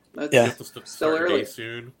 Yep. That's still early. Day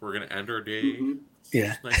soon. We're gonna end our day. Mm-hmm.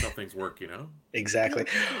 Yeah, it's nice how things work, Exactly.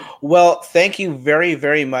 Well, thank you very,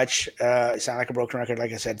 very much. I sound like a broken record,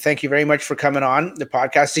 like I said. Thank you very much for coming on the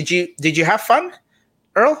podcast. Did you have fun,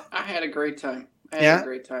 Earl? I had a great time. I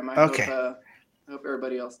hope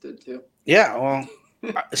everybody else did too. Yeah. Well.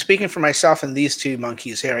 Speaking for myself and these two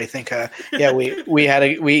monkeys here, I think, we had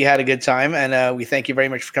a good time, and we thank you very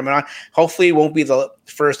much for coming on. Hopefully, it won't be the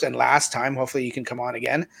first and last time. Hopefully, you can come on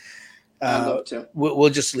again. I'd love to. We'll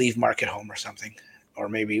just leave Mark at home or something, or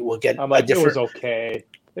maybe we'll get a different. It was okay.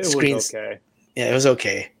 Was okay. Yeah, it was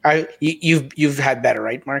okay. You've had better,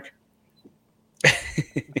 right, Mark?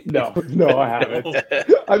 No, I haven't.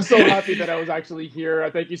 I'm so happy that I was actually here.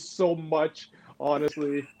 Thank you so much.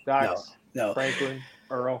 Honestly, that's. No, Franklin,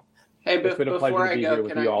 Earl. Hey, before I go,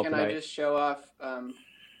 can I just show off?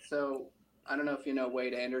 So I don't know if you know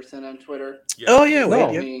Wade Anderson on Twitter. Yeah. Oh yeah,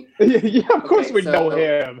 Wade. Yeah, of course we know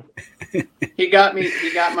him. He got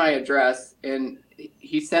my address, and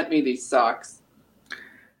he sent me these socks.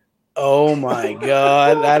 Oh my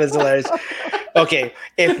God, that is hilarious. Okay,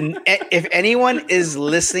 if anyone is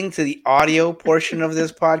listening to the audio portion of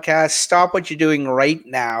this podcast, stop what you're doing right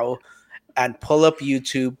now and pull up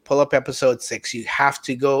YouTube, pull up episode 6. You have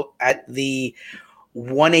to go at the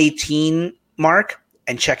 118 mark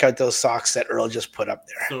and check out those socks that Earl just put up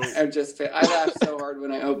there. So, I laughed so hard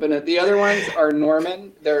when I opened it. The other ones are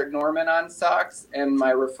Norman. They're Norman on socks and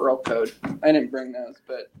my referral code. I didn't bring those,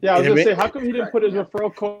 but yeah, I was gonna say, how come he didn't put his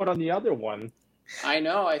referral code on the other one? I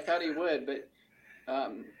know, I thought he would, but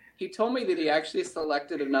he told me that he actually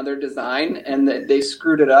selected another design and that they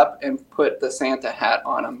screwed it up and put the Santa hat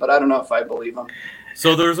on him. But I don't know if I believe him.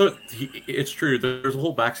 So it's true. There's a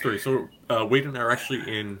whole backstory. So Wade and I are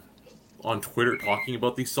actually on Twitter talking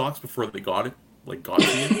about these socks before they got to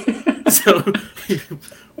you. So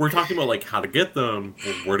we're talking about how to get them,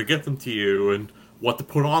 where to get them to you, and what to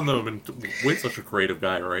put on them. And Wade's such a creative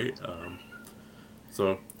guy, right?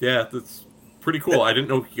 So yeah, that's pretty cool. I didn't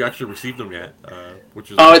know you actually received them yet,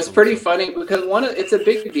 which is awesome. It's pretty funny because it's a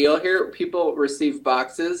big deal here. People receive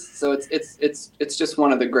boxes, so it's just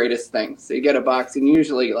one of the greatest things. So you get a box and you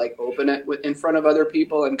usually open it in front of other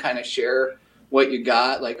people and kind of share what you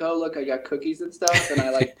got. Like, oh look, I got cookies and stuff, and I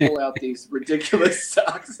like pull out these ridiculous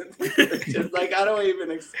socks and just like I don't even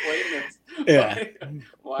explain this. Yeah,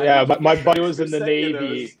 why my buddy was in the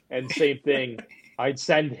Navy, and same thing. I'd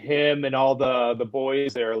send him and all the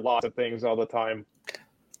boys there lots of things all the time.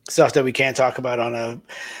 Stuff that we can't talk about on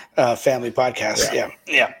a family podcast.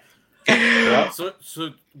 Yeah. So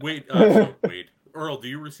wait, Earl, do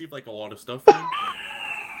you receive like a lot of stuff from him?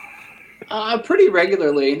 Pretty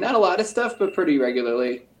regularly. Not a lot of stuff, but pretty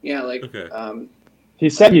regularly. Yeah, like. Okay. He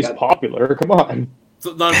said he's popular. Come on.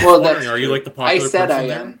 So, wondering, are you like the popular? I said person I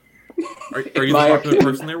there? am. Are you the popular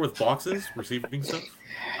person there with boxes receiving stuff?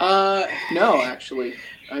 No, actually.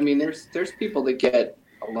 I mean, there's people that get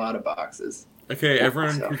a lot of boxes. Okay,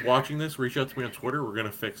 everyone who's watching this, reach out to me on Twitter. We're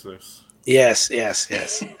gonna fix this. Yes.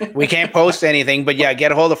 We can't post anything, but yeah,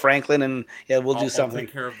 get a hold of Franklin, and we'll do something. I'll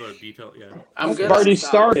take care of the detail. Yeah, I've already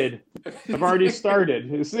started.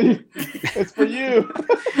 You see, it's for you.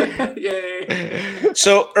 Yay!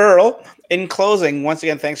 So, Earl, in closing, once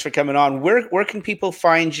again, thanks for coming on. Where can people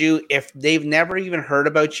find you if they've never even heard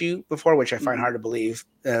about you before, which I find hard to believe,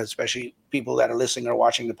 especially people that are listening or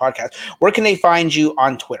watching the podcast? Where can they find you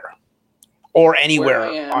on Twitter or anywhere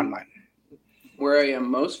online? Where I am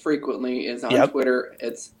most frequently is on Twitter.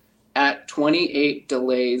 It's at 28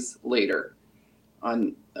 delays later.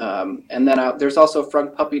 And then there's also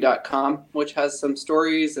frunkpuppy.com, which has some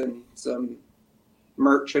stories and some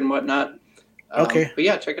merch and whatnot. Okay. But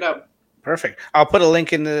yeah, check it out. Perfect. I'll put a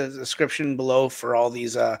link in the description below for all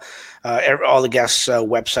these, all the guests'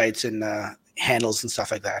 websites and handles and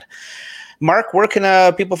stuff like that. Mark, where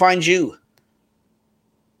can people find you?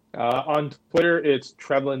 On Twitter, it's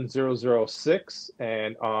Trevlin006,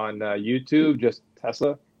 and on YouTube, just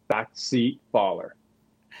Tesla Backseat Baller.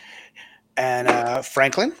 And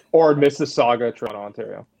Franklin? Or Mississauga, Toronto,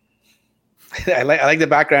 Ontario. I like the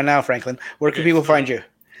background now, Franklin. Where can people find you?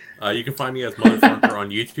 You can find me as Motherfrunker on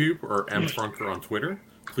YouTube or mfrunker on Twitter.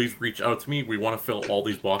 Please reach out to me. We want to fill all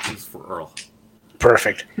these boxes for Earl.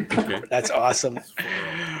 Perfect. Okay. That's awesome.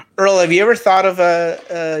 Earl, have you ever thought of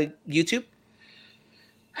YouTube?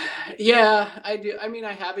 Yeah, I do. I mean,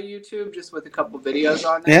 I have a YouTube just with a couple videos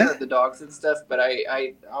on there of the dogs and stuff, but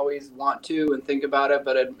I always want to and think about it,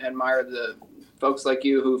 but I admire the folks like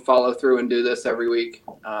you who follow through and do this every week.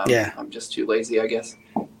 I'm just too lazy, I guess.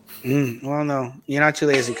 Well, no, you're not too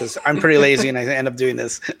lazy because I'm pretty lazy and I end up doing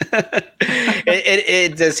this.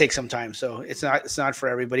 it does take some time, so it's not for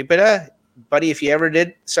everybody. But buddy, if you ever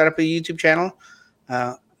did start up a YouTube channel,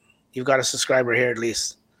 you've got a subscriber here at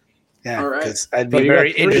least. Yeah, because I'd be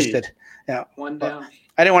very interested. Yeah, one down.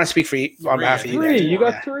 I didn't want to speak for you on behalf of you. Three, you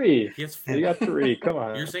got three. You got three. Come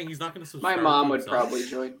on. You're saying he's not going to subscribe? My mom would probably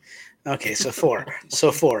join. Okay, so four.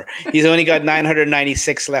 He's only got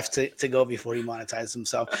 996 left to go before he monetizes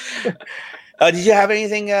himself. Did you have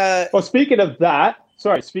anything? Well, speaking of that,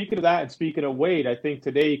 and speaking of Wade, I think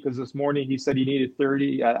today, because this morning he said he needed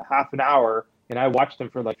half an hour, and I watched him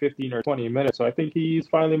for like 15 or 20 minutes, so I think he's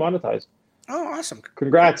finally monetized. Oh, awesome.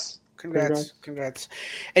 Congrats.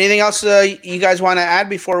 Anything else you guys want to add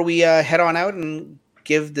before we head on out and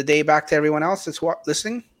give the day back to everyone else that's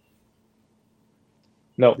listening?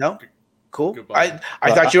 No. Cool. Goodbye.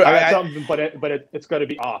 I thought you. I have something, but it's got to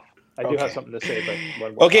be off. I do have something to say,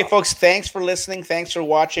 but okay, folks. Thanks for listening. Thanks for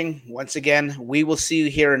watching. Once again, we will see you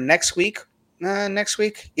here next week.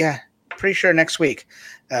 Yeah, pretty sure next week.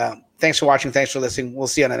 Thanks for watching. Thanks for listening. We'll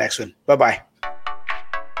see you on the next one. Bye-bye.